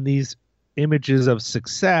in these images of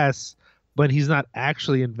success, but he's not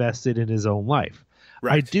actually invested in his own life.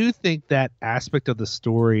 Right. I do think that aspect of the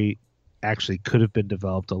story actually could have been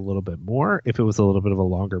developed a little bit more if it was a little bit of a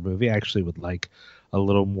longer movie. I actually would like a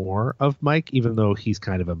little more of Mike, even though he's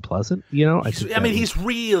kind of unpleasant. You know, he's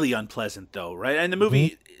really unpleasant, though, right? And the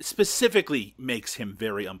movie specifically makes him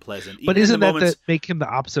very unpleasant. But isn't that make him the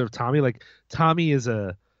opposite of Tommy? Like Tommy is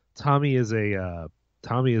a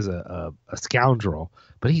scoundrel,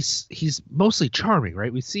 but he's mostly charming,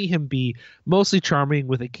 right? We see him be mostly charming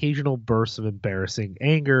with occasional bursts of embarrassing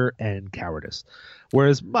anger and cowardice.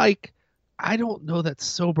 Whereas Mike, I don't know that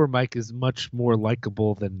sober Mike is much more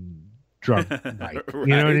likable than drunk Mike. Right.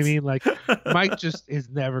 You know what I mean? Like Mike just is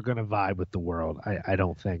never going to vibe with the world. I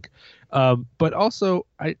don't think. But also,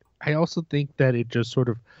 I also think that it just sort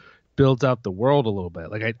of builds out the world a little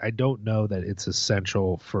bit. Like I don't know that it's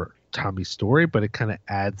essential for Tommy's story, but it kind of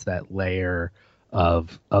adds that layer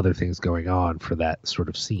of other things going on for that sort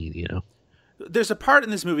of scene, you know? There's a part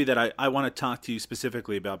in this movie that I want to talk to you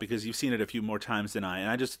specifically about because you've seen it a few more times than I, and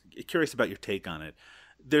I'm just curious about your take on it.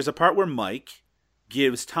 There's a part where Mike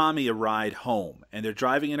gives Tommy a ride home, and they're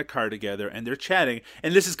driving in a car together, and they're chatting,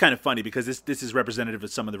 and this is kind of funny because this is representative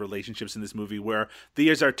of some of the relationships in this movie where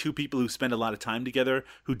these are two people who spend a lot of time together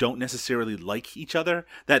who don't necessarily like each other,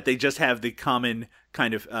 that they just have the common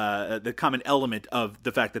kind of the common element of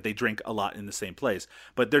the fact that they drink a lot in the same place.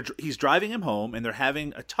 But he's driving him home, and they're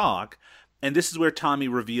having a talk. And this is where Tommy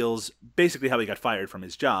reveals basically how he got fired from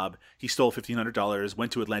his job. He stole $1,500,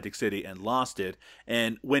 went to Atlantic City, and lost it.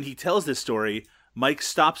 And when he tells this story, Mike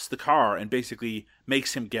stops the car and basically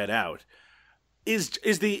makes him get out.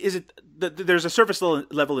 There's a surface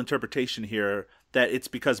level interpretation here that it's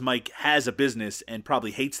because Mike has a business and probably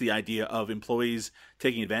hates the idea of employees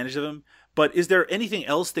taking advantage of him. But is there anything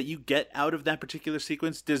else that you get out of that particular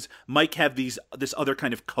sequence? Does Mike have this other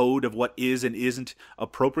kind of code of what is and isn't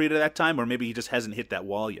appropriate at that time, or maybe he just hasn't hit that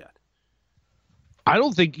wall yet? I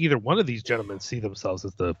don't think either one of these gentlemen see themselves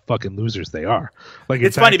as the fucking losers they are. Like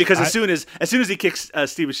it's funny because as soon as he kicks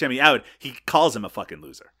Steve Buscemi out, he calls him a fucking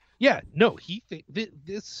loser. Yeah, no,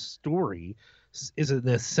 this story is an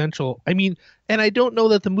essential. I mean, and I don't know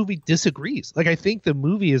that the movie disagrees. Like, I think the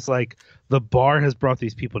movie is like the bar has brought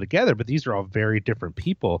these people together, but these are all very different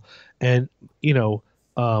people. And you know,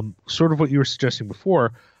 sort of what you were suggesting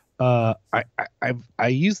before. I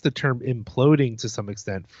used the term imploding to some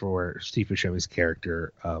extent for Steve Buscemi's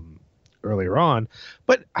character earlier on,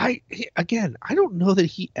 but I don't know that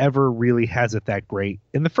he ever really has it that great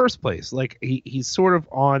in the first place. Like he's sort of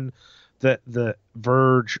on the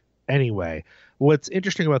verge anyway. What's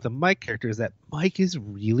interesting about the Mike character is that Mike is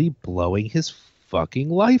really blowing his fucking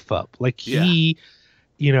life up. Like he,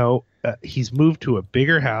 you know, he's moved to a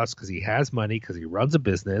bigger house because he has money, because he runs a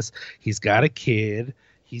business. He's got a kid.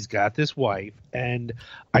 He's got this wife. And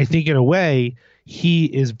I think in a way, he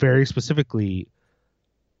is very specifically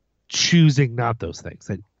choosing not those things.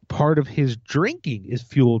 That part of his drinking is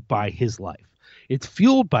fueled by his life. It's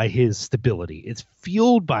fueled by his stability. It's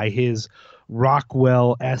fueled by his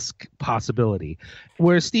Rockwell-esque possibility.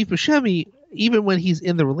 Whereas Steve Buscemi, even when he's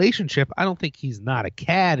in the relationship, I don't think he's not a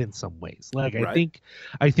cad in some ways. Like Right.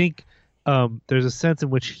 I think there's a sense in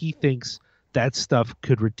which he thinks that stuff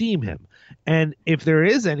could redeem him. And if there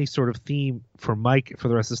is any sort of theme for Mike for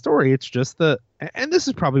the rest of the story, it's just and this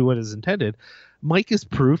is probably what is intended. Mike is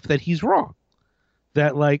proof that he's wrong.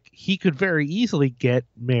 That like he could very easily get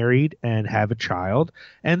married and have a child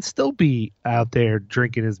and still be out there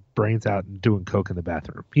drinking his brains out and doing coke in the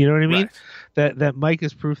bathroom. You know what I mean? Right. That Mike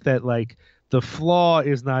is proof that like the flaw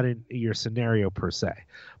is not in your scenario per se,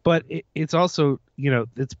 but it's also, you know,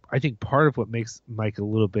 it's I think part of what makes Mike a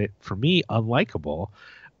little bit for me unlikable.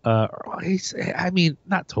 I mean,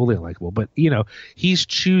 not totally unlikable, but you know, he's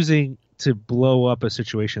choosing to blow up a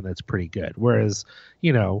situation that's pretty good, whereas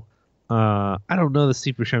you know. I don't know the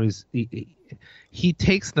Steve Buscemi's. He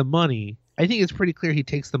takes the money. I think it's pretty clear he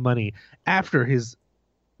takes the money after his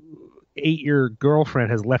 8-year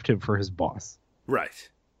girlfriend has left him for his boss. Right.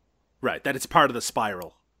 Right. That it's part of the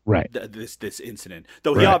spiral. Right. This incident,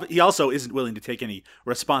 though Right. he also isn't willing to take any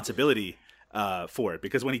responsibility for it,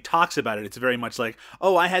 because when he talks about it, it's very much like,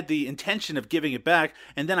 oh, I had the intention of giving it back,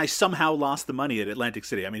 and then I somehow lost the money at Atlantic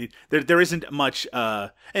City. I mean, there isn't much,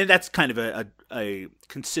 and that's kind of a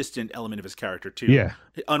consistent element of his character too. Yeah.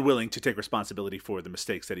 Unwilling to take responsibility for the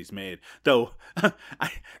mistakes that he's made. Though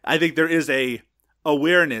I think there is a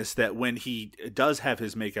awareness that when he does have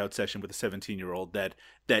his makeout session with a 17-year-old,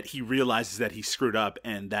 that he realizes that he screwed up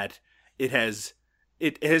and that it has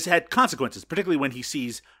had consequences, particularly when he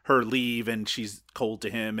sees her leave and she's cold to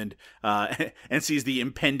him, and and sees the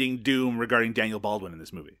impending doom regarding Daniel Baldwin in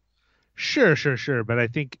this movie. Sure. But I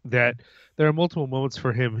think that there are multiple moments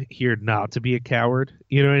for him here not to be a coward.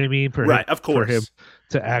 You know what I mean? Right, of course. For him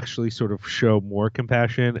to actually sort of show more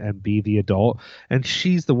compassion and be the adult. And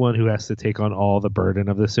she's the one who has to take on all the burden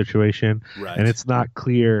of the situation. Right. And it's not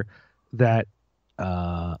clear that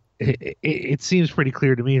it seems pretty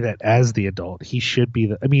clear to me that as the adult, he should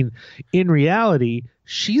be I mean, in reality,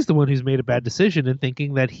 she's the one who's made a bad decision in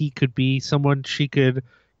thinking that he could be someone she could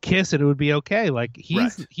kiss and it would be okay. Like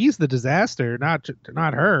he's the disaster,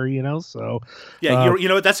 not her, you know? So yeah, you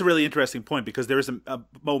know what? That's a really interesting point, because there is a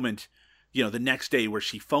moment, you know, the next day where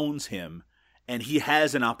she phones him and he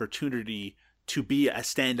has an opportunity to be a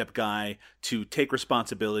stand-up guy, to take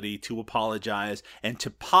responsibility, to apologize, and to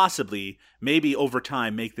possibly, maybe over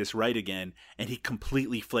time, make this right again, and he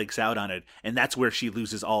completely flakes out on it, and that's where she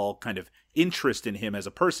loses all kind of interest in him as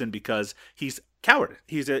a person, because he's coward.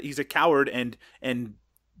 He's a coward, and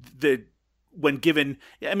when given,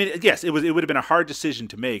 I mean, yes, it would have been a hard decision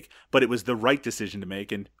to make, but it was the right decision to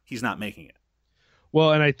make, and he's not making it.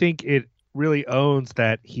 Well, and I think it really owns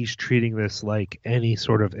that he's treating this like any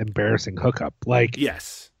sort of embarrassing hookup. Like,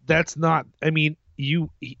 yes, that's not, I mean,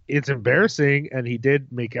 it's embarrassing and he did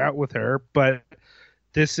make out with her, but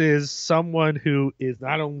this is someone who is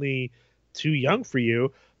not only too young for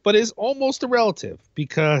you, but is almost a relative,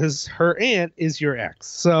 because her aunt is your ex.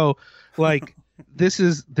 So like, this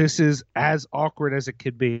is as awkward as it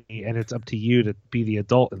could be, and it's up to you to be the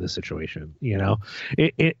adult in this situation. You know,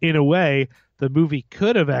 in a way, the movie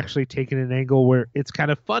could have actually taken an angle where it's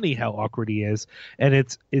kind of funny how awkward he is, and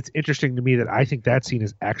it's interesting to me that I think that scene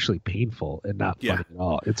is actually painful and not funny at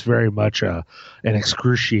all. It's very much an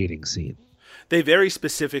excruciating scene. They very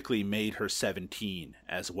specifically made her 17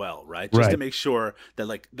 as well, right? Just to make sure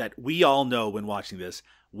that that we all know when watching this,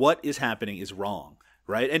 what is happening is wrong.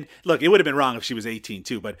 Right. And look, it would have been wrong if she was 18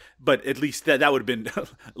 too, but at least that would have been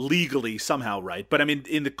legally somehow right. But I mean,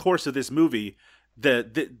 in the course of this movie,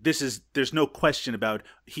 there's no question about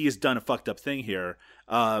he has done a fucked up thing here,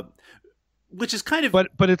 which is kind of,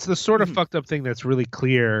 but it's the sort of fucked up thing that's really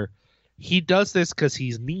clear. He does this because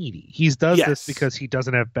he's needy. He does this because he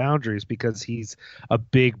doesn't have boundaries, because he's a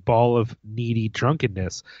big ball of needy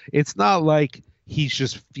drunkenness. It's not like he's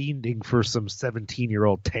just fiending for some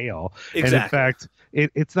 17-year-old tale. Exactly. And in fact,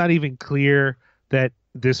 it's not even clear that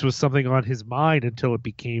this was something on his mind until it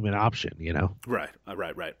became an option, you know? Right.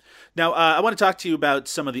 Now, I want to talk to you about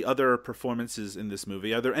some of the other performances in this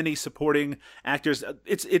movie. Are there any supporting actors?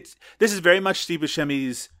 This is very much Steve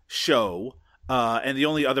Buscemi's show, and the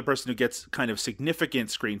only other person who gets kind of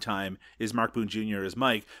significant screen time is Mark Boone Jr. as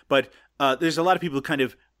Mike. But there's a lot of people who kind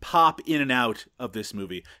of pop in and out of this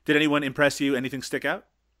movie. Did anyone impress you? Anything stick out?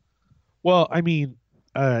 Well, I mean,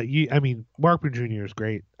 Mark Boone Jr. is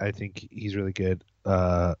great. I think he's really good.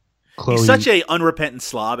 Chloe, he's such a unrepentant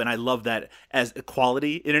slob, and I love that as a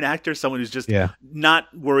quality in an actor. Someone who's just not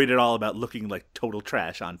worried at all about looking like total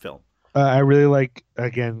trash on film. I really like,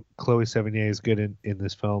 again, Chloe Sevigny is good in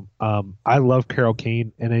this film. I love Carol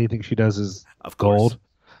Kane, and anything she does is of gold.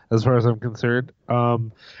 as far as I'm concerned.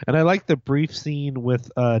 And I like the brief scene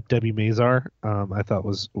with Debbie Mazar. I thought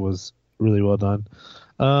was really well done.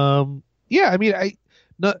 Yeah, I mean, I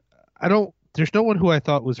don't. There's no one who I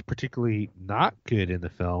thought was particularly not good in the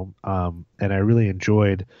film. And I really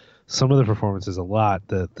enjoyed some of the performances a lot.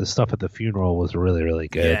 The stuff at the funeral was really, really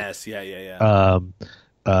good. Yes, yeah.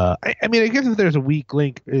 I mean, I guess if there's a weak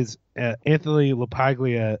link, is Anthony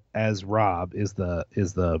LaPaglia as Rob is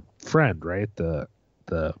the friend, right? The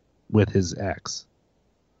with his ex.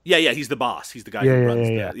 Yeah, he's the boss. He's the guy who runs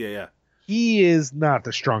yeah. He is not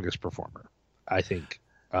the strongest performer, I think,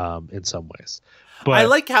 in some ways. But I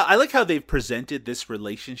like how they've presented this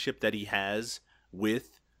relationship that he has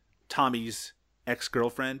with Tommy's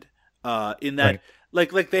ex-girlfriend. In that,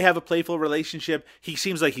 right. like they have a playful relationship. He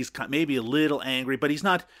seems like he's maybe a little angry, but he's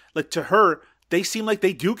not. Like, to her, they seem like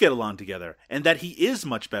they do get along together, and that he is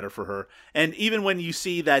much better for her. And even when you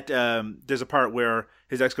see that, there's a part where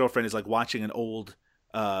his ex-girlfriend is like watching an old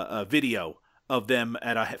video of them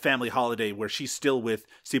at a family holiday where she's still with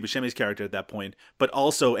Steve Buscemi's character at that point, but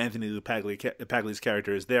also Anthony LaPaglia's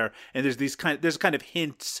character is there, and there's kind of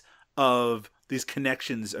hints of these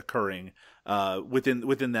connections occurring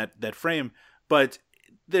within that frame, but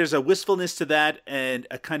there's a wistfulness to that and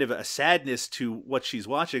a kind of a sadness to what she's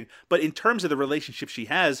watching. But in terms of the relationship she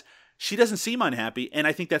has, she doesn't seem unhappy, and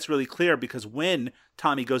I think that's really clear because when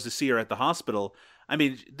Tommy goes to see her at the hospital, I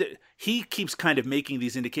mean, he keeps kind of making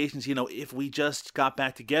these indications, if we just got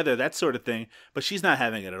back together, that sort of thing. But she's not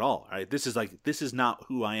having it at all. Right? This is not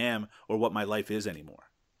who I am or what my life is anymore.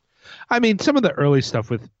 I mean, some of the early stuff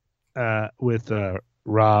with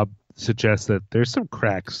Rob suggests that there's some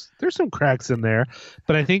cracks. There's some cracks in there,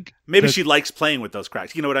 but I think maybe she likes playing with those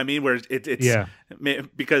cracks. You know what I mean? Where it's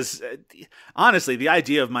because honestly, the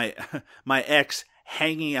idea of my ex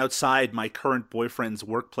hanging outside my current boyfriend's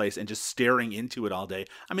workplace and just staring into it all day.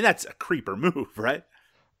 I mean, that's a creeper move, right?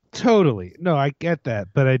 Totally. No, I get that,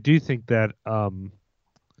 but I do think that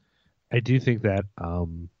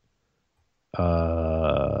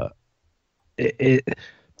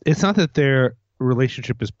it's not that their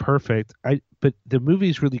relationship is perfect. But the movie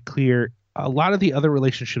is really clear. A lot of the other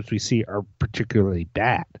relationships we see are particularly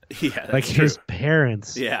bad. Yeah, like true. His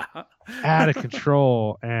parents, out of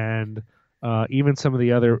control, and even some of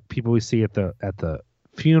the other people we see at the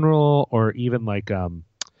funeral, or even like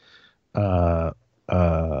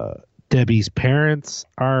Debbie's parents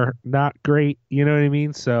are not great. You know what I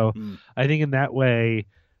mean? So I think in that way,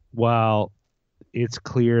 while it's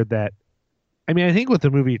clear that, I mean, I think what the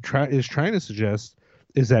movie is trying to suggest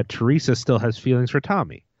is that Teresa still has feelings for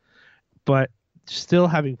Tommy, but still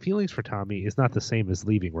having feelings for Tommy is not the same as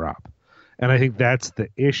leaving Rob. And I think that's the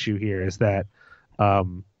issue here, is that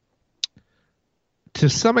to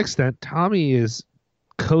some extent, Tommy is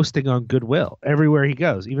coasting on goodwill everywhere he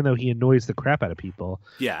goes, even though he annoys the crap out of people.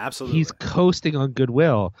 Yeah, absolutely. He's coasting on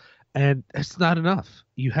goodwill, and it's not enough.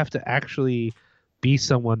 You have to actually be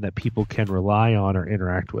someone that people can rely on or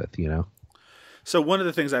interact with, So one of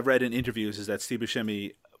the things I've read in interviews is that Steve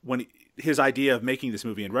Buscemi, his idea of making this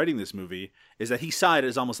movie and writing this movie, is that he saw it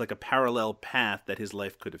as almost like a parallel path that his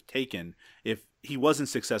life could have taken if he wasn't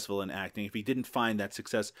successful in acting, if he didn't find that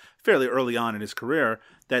success fairly early on in his career,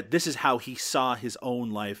 that this is how he saw his own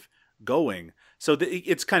life going. So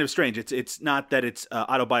it's kind of strange. It's not that it's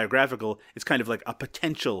autobiographical. It's kind of like a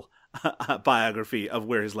potential biography of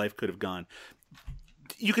where his life could have gone.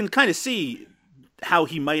 You can kind of see how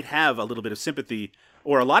he might have a little bit of sympathy,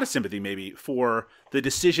 or a lot of sympathy maybe, for the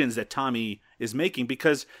decisions that Tommy is making,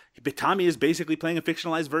 because Tommy is basically playing a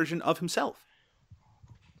fictionalized version of himself.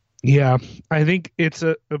 Yeah, I think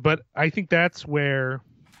but I think that's where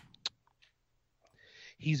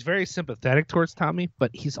he's very sympathetic towards Tommy,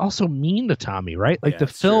 but he's also mean to Tommy, right? Like, the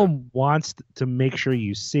film wants to make sure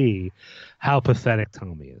you see how pathetic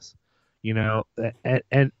Tommy is, and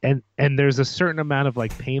there's a certain amount of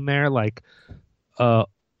like pain there, like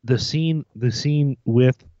the scene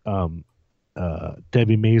with Debbie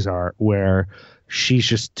Mazar, where she's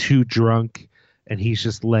just too drunk and he's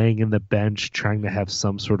just laying in the bench trying to have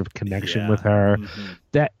some sort of connection with her. Mm-hmm.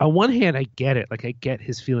 That, on one hand, I get it. Like, I get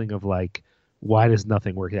his feeling of like, why does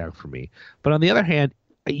nothing work out for me? But on the other hand,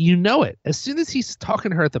 it. As soon as he's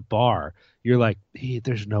talking to her at the bar, you're like,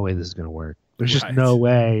 there's no way this is going to work. There's just no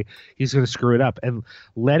way he's going to screw it up. And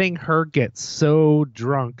letting her get so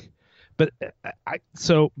drunk. But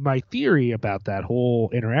so my theory about that whole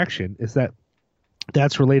interaction is that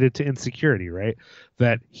that's related to insecurity, right?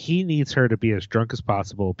 That he needs her to be as drunk as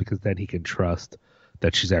possible because then he can trust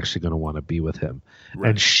that she's actually going to want to be with him.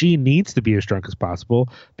 Right. And she needs to be as drunk as possible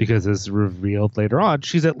because, as revealed later on,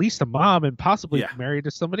 she's at least a mom and possibly married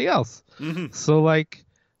to somebody else. Mm-hmm. So, like,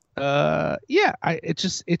 Yeah, it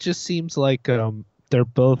just seems like they're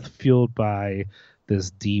both fueled by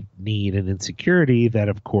this deep need and insecurity that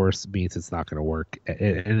of course means it's not going to work,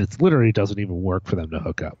 and it literally doesn't even work for them to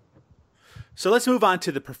hook up. So let's move on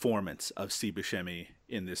to the performance of Steve Buscemi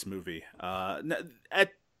in this movie.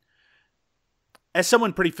 As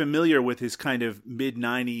someone pretty familiar with his kind of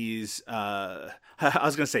mid-90s, I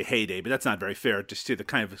was going to say heyday, but that's not very fair just to the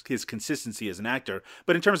kind of his consistency as an actor.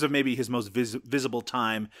 But in terms of maybe his most visible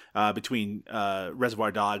time between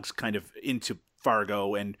Reservoir Dogs kind of into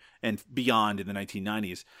Fargo and beyond in the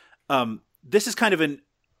 1990s, this is kind of an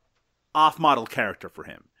off-model character for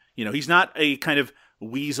him. You know, he's not a kind of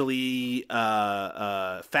weaselly,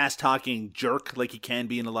 fast-talking jerk like he can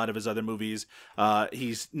be in a lot of his other movies.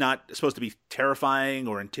 He's not supposed to be terrifying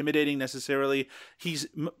or intimidating necessarily. He's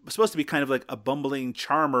supposed to be kind of like a bumbling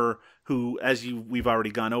charmer who, as we've already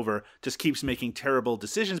gone over, just keeps making terrible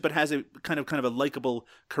decisions, but has a kind of a likable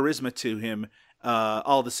charisma to him.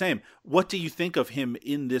 All the same, what do you think of him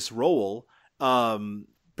in this role?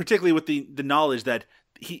 Particularly with the knowledge that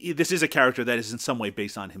this is a character that is in some way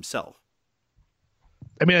based on himself.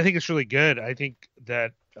 I mean, I think it's really good. I think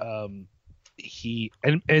that he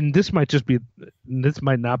and this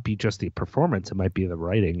might not be just the performance; it might be the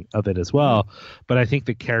writing of it as well. But I think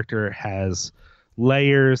the character has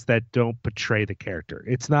layers that don't betray the character.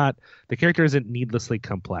 The character isn't needlessly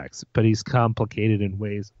complex, but he's complicated in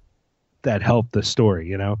ways that help the story.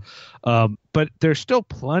 You know, but there's still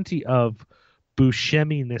plenty of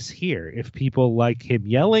Buscemi-ness here. If people like him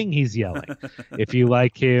yelling, he's yelling. If you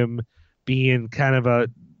like him being kind of a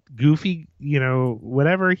goofy, you know,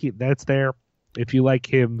 whatever, that's there. If you like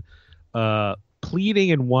him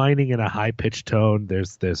pleading and whining in a high-pitched tone,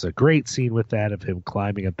 there's a great scene with that of him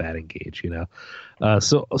climbing a batting cage, you know.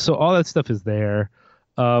 So all that stuff is there.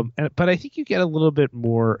 But I think you get a little bit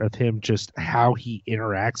more of him, just how he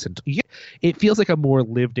interacts, and it feels like a more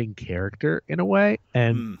lived-in character in a way,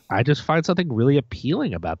 and I just find something really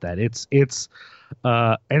appealing about that. And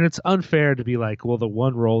it's unfair to be like, well, the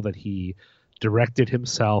one role that he directed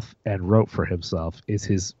himself and wrote for himself is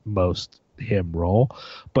his most him role.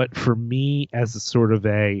 But for me, as a sort of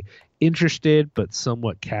a interested but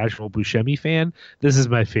somewhat casual Buscemi fan, this is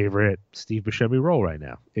my favorite Steve Buscemi role right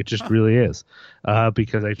now. It just really is,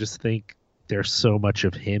 because I just think there's so much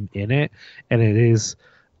of him in it, and it is,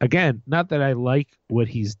 again, not that I like what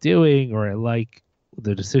he's doing or I like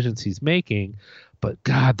the decisions he's making, but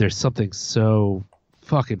God, there's something so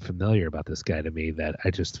fucking familiar about this guy to me that I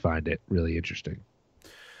just find it really interesting.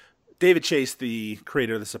 David Chase, the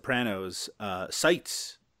creator of The Sopranos,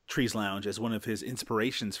 cites Trees Lounge as one of his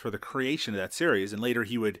inspirations for the creation of that series, and later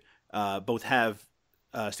he would both have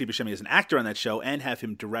Steve Buscemi as an actor on that show and have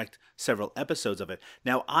him direct several episodes of it.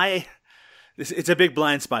 Now, it's a big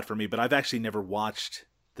blind spot for me, but I've actually never watched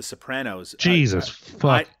The Sopranos. Jesus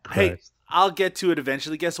fuck Christ. Hey, I'll get to it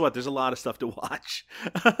eventually. Guess what? There's a lot of stuff to watch.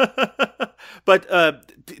 But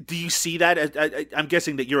do you see that? I'm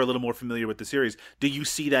guessing that you're a little more familiar with the series. Do you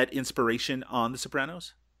see that inspiration on The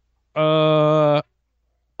Sopranos?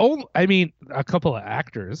 I mean, a couple of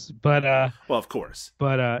actors, but well, of course.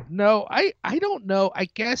 But no, I don't know. I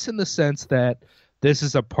guess in the sense that this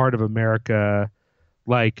is a part of America,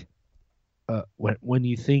 like when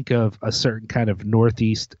you think of a certain kind of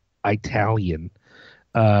Northeast Italian,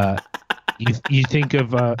 you think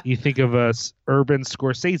of a urban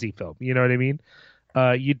Scorsese film. You know what I mean?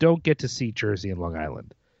 You don't get to see Jersey and Long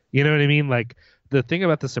Island. You know what I mean? Like, the thing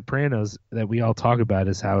about The Sopranos that we all talk about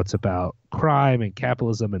is how it's about crime and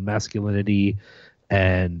capitalism and masculinity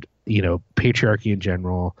and, you know, patriarchy in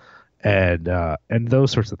general and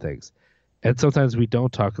those sorts of things. And sometimes we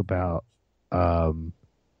don't talk about how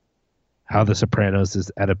The Sopranos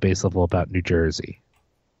is at a base level about New Jersey.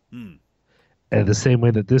 And the same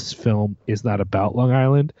way that this film is not about Long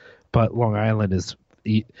Island, but Long Island is...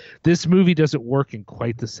 This movie doesn't work in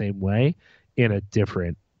quite the same way in a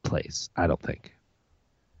different place, I don't think.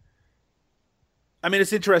 I mean,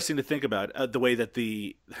 it's interesting to think about the way that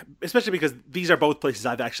especially because these are both places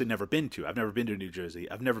I've actually never been to. I've never been to New Jersey.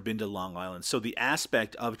 I've never been to Long Island. So the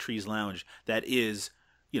aspect of Trees Lounge that is,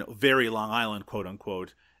 you know, very Long Island, quote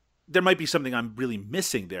unquote, there might be something I'm really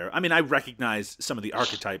missing there. I mean, I recognize some of the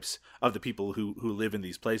archetypes of the people who live in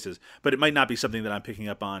these places, but it might not be something that I'm picking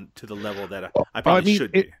up on to the level that I probably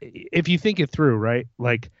should be. If you think it through, right?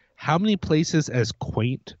 Like, how many places as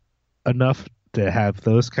quaint enough to have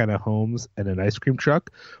those kind of homes and an ice cream truck,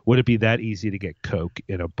 would it be that easy to get Coke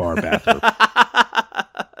in a bar bathroom?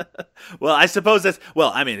 Well, I suppose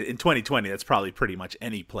I mean, in 2020, that's probably pretty much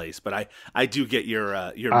any place, but I do get your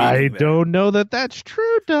meaning I there. don't know that that's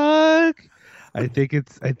true, Doug. I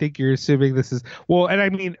think you're assuming this is well, and I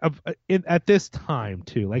mean, at this time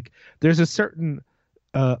too. Like, there's a certain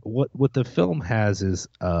what the film has is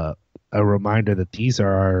a reminder that these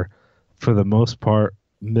are, for the most part,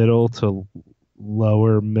 middle to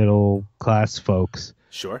lower middle class folks.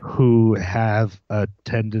 Sure. Who have a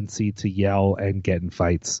tendency to yell and get in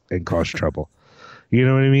fights and cause trouble. You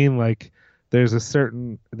know what I mean? Like, there's a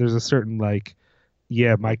certain like,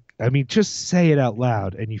 yeah, I mean, just say it out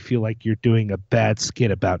loud and you feel like you're doing a bad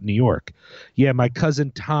skit about New York. Yeah, my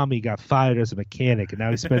cousin Tommy got fired as a mechanic and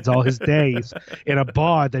now he spends all his days in a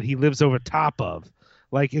bar that he lives over top of.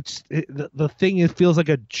 Like, the thing, it feels like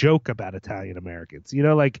a joke about Italian Americans. You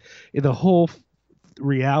know, like, the whole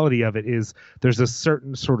reality of it is there's a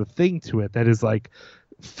certain sort of thing to it that is like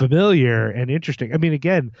familiar and interesting. I mean,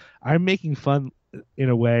 again, I'm making fun in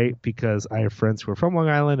a way because I have friends who are from Long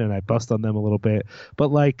Island and I bust on them a little bit, but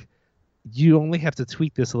like, you only have to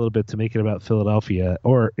tweak this a little bit to make it about Philadelphia,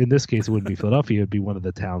 or in this case it wouldn't be Philadelphia, it'd be one of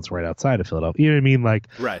the towns right outside of Philadelphia. You know what I mean? Like,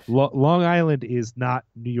 right. Long Island is not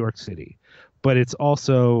New York City, but it's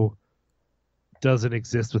also doesn't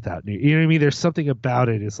exist without New York. You know what I mean? There's something about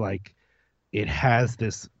it is like, it has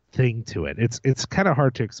this thing to it. It's kind of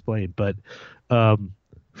hard to explain, but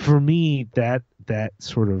for me, that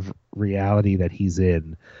sort of reality that he's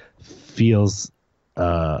in feels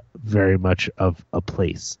very much of a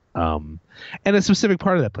place, and a specific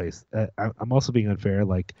part of that place. I'm also being unfair.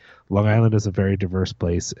 Like, Long Island is a very diverse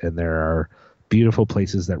place, and there are beautiful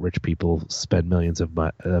places that rich people spend millions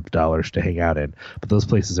of dollars to hang out in, but those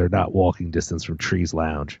places are not walking distance from Trees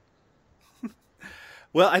Lounge.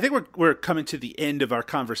 Well, I think we're coming to the end of our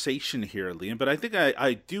conversation here, Liam, but I think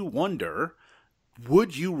I do wonder,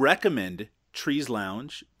 would you recommend Trees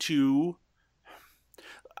Lounge to...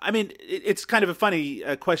 I mean, it's kind of a funny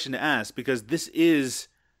question to ask, because this is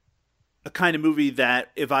a kind of movie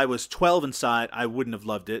that if I was 12 and saw it, I wouldn't have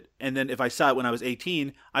loved it. And then if I saw it when I was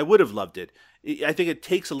 18, I would have loved it. I think it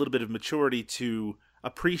takes a little bit of maturity to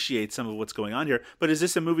appreciate some of what's going on here. But is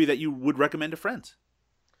this a movie that you would recommend to friends?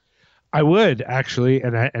 I would, actually,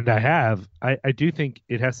 and I have. I do think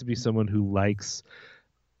it has to be someone who likes,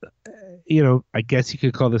 you know, I guess you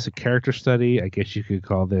could call this a character study. I guess you could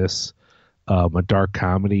call this a dark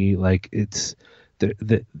comedy. Like, it's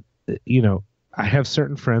the you know, I have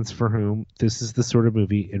certain friends for whom this is the sort of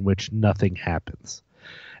movie in which nothing happens.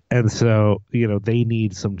 And so, you know, they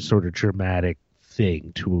need some sort of dramatic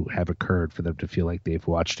thing to have occurred for them to feel like they've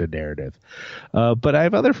watched a narrative. But I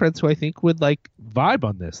have other friends who I think would like vibe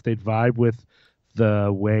on this. They'd vibe with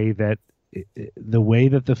the way that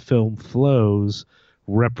the film flows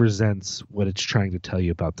represents what it's trying to tell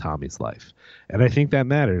you about Tommy's life. And I think that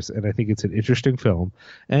matters. And I think it's an interesting film.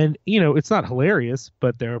 And, you know, it's not hilarious,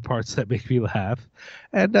 but there are parts that make me laugh.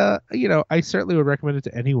 And, you know, I certainly would recommend it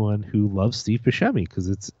to anyone who loves Steve Buscemi, because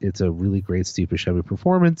it's a really great Steve Buscemi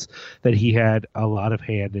performance that he had a lot of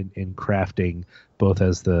hand in crafting, both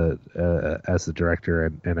as the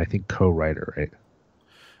director and I think co-writer, right?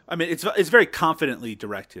 I mean, it's very confidently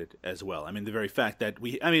directed as well. I mean, the very fact that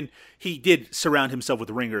he did surround himself with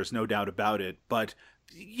ringers, no doubt about it. But,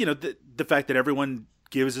 you know, the fact that everyone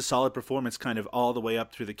gives a solid performance kind of all the way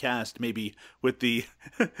up through the cast, maybe with the,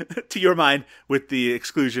 to your mind, with the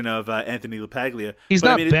exclusion of Anthony LaPaglia. He's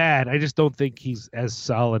not bad. I just don't think he's as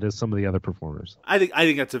solid as some of the other performers. I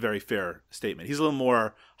think that's a very fair statement. He's a little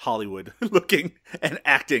more Hollywood looking and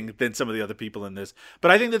acting than some of the other people in this.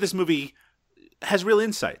 But I think that this movie has real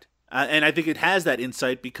insight. And I think it has that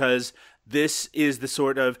insight because this is the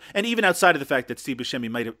sort of, and even outside of the fact that Steve Buscemi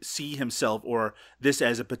might see himself or this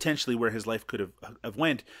as a potentially where his life could have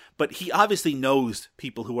went, but he obviously knows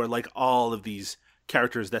people who are like all of these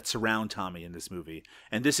characters that surround Tommy in this movie.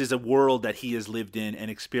 And this is a world that he has lived in and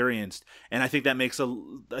experienced. And I think that makes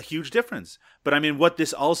a huge difference. But I mean, what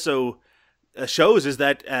this also shows is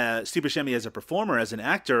that Steve Buscemi as a performer, as an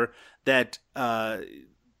actor, that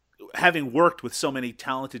having worked with so many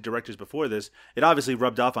talented directors before this, it obviously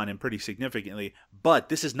rubbed off on him pretty significantly. But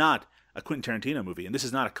this is not a Quentin Tarantino movie, and this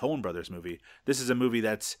is not a Coen Brothers movie. This is a movie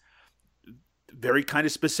that's very kind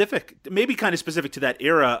of specific, maybe kind of specific to that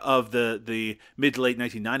era of the mid to late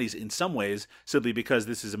 1990s in some ways, simply because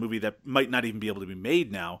this is a movie that might not even be able to be made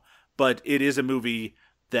now. But it is a movie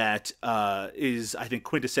that is, I think,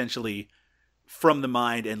 quintessentially from the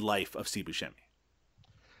mind and life of Steve Buscemi.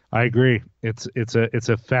 I agree. It's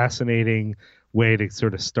a fascinating way to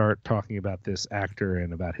sort of start talking about this actor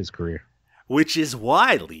and about his career. Which is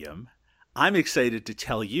why, Liam, I'm excited to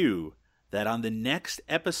tell you that on the next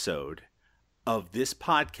episode of this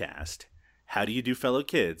podcast, How Do You Do, Fellow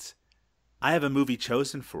Kids, I have a movie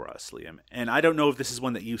chosen for us, Liam, and I don't know if this is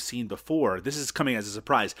one that you've seen before. This is coming as a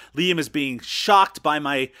surprise. Liam is being shocked by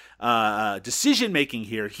my decision-making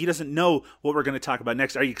here. He doesn't know what we're going to talk about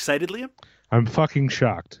next. Are you excited, Liam? I'm fucking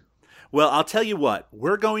shocked. Well, I'll tell you what.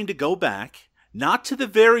 We're going to go back, not to the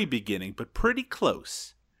very beginning, but pretty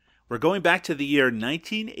close. We're going back to the year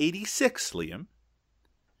 1986, Liam.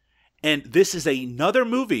 And this is another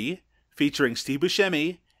movie featuring Steve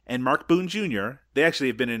Buscemi and Mark Boone Jr. They actually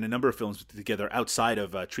have been in a number of films together outside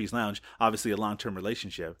of Trees Lounge, obviously a long-term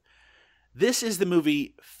relationship. This is the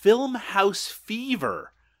movie Film House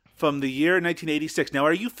Fever from the year 1986. Now,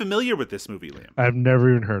 are you familiar with this movie, Liam? I've never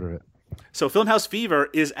even heard of it. So Film House Fever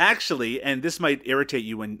is actually, and this might irritate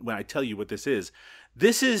you when I tell you what this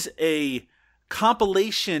is a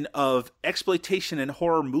compilation of exploitation and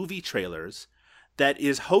horror movie trailers that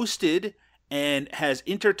is hosted and has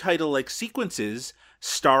intertitle-like sequences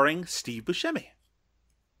starring Steve Buscemi.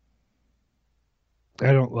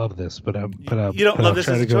 I don't love this, but you don't love this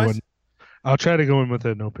as a choice? I'll try to go in with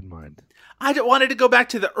an open mind. I wanted to go back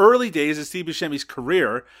to the early days of Steve Buscemi's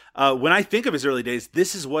career. When I think of his early days,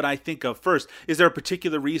 this is what I think of first. Is there a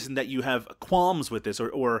particular reason that you have qualms with this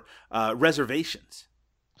or reservations?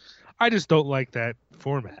 I just don't like that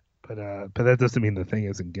format, but that doesn't mean the thing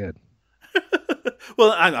isn't good.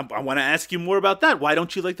 Well, I want to ask you more about that. Why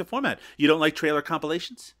don't you like the format? You don't like trailer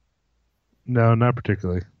compilations? No, not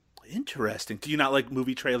particularly. Interesting. Do you not like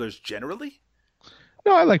movie trailers generally?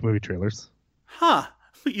 No, I like movie trailers. Huh.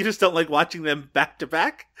 You just don't like watching them back to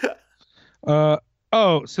back?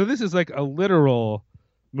 Oh, so this is like a literal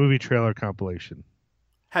movie trailer compilation.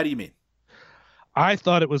 How do you mean? I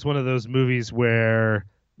thought it was one of those movies where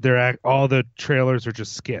all the trailers are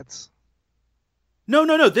just skits.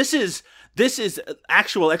 No. This is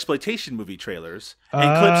actual exploitation movie trailers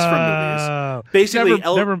and clips from movies. Basically,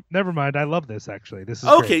 never mind. I love this actually. This is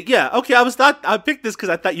okay. Great. Yeah, okay. I picked this because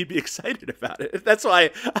I thought you'd be excited about it. That's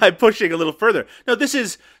why I'm pushing a little further. No, this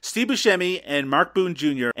is Steve Buscemi and Mark Boone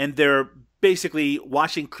Jr. and they're basically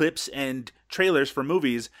watching clips and trailers for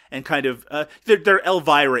movies and kind of they're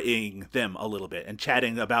Elvira-ing them a little bit and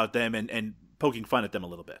chatting about them and poking fun at them a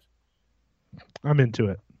little bit. I'm into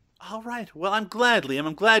it. All right. Well, I'm glad, Liam.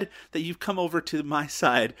 I'm glad that you've come over to my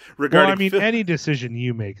side regarding... Well, any decision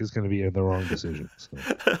you make is going to be the wrong decision. So.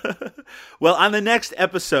 Well, on the next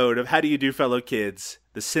episode of How Do You Do, Fellow Kids,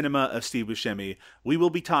 the cinema of Steve Buscemi, we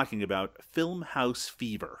will be talking about Film House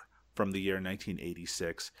Fever from the year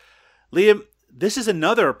 1986. Liam, this is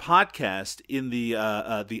another podcast in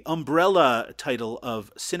the umbrella title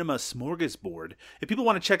of Cinema Smorgasbord. If people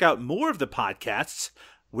want to check out more of the podcasts,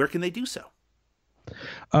 where can they do so?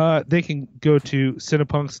 They can go to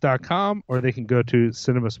cinepunks.com or they can go to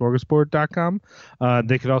cinemasmorgasbord.com.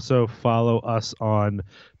 They can also follow us on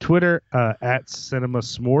Twitter at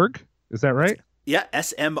cinemasmorg. Is that right? Yeah,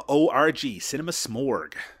 SMORG, Cinema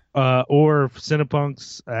Smorg. Or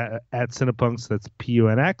Cinepunks at Cinepunks, that's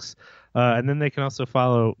PUNX. And then they can also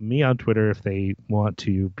follow me on Twitter if they want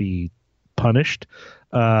to be punished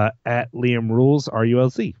at Liam Rules,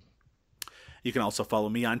 RULZ. You can also follow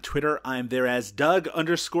me on Twitter. I'm there as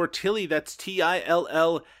Doug_Tilley. That's TILLEY.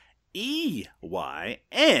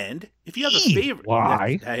 And if you have a favorite...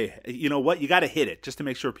 Why? Hey, you know what? You got to hit it just to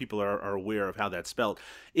make sure people are aware of how that's spelled.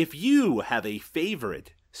 If you have a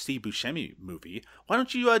favorite Steve Buscemi movie, why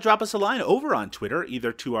don't you drop us a line over on Twitter,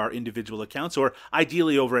 either to our individual accounts or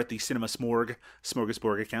ideally over at the Cinema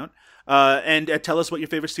Smorgasbord account, and tell us what your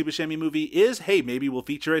favorite Steve Buscemi movie is. Hey, maybe we'll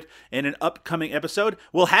feature it in an upcoming episode.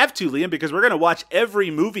 We'll have to, Liam, because we're going to watch every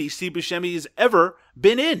movie Steve Buscemi's ever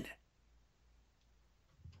been in.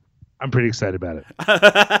 I'm pretty excited about it.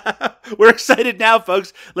 We're excited now,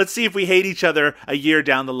 folks. Let's see if we hate each other a year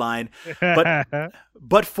down the line.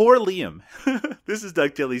 But for Liam, this is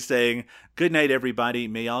Doug Tilley saying, good night, everybody.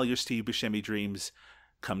 May all your Steve Buscemi dreams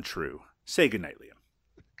come true. Say good night, Liam.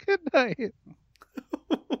 Good night.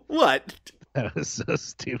 What? That was so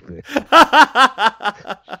stupid.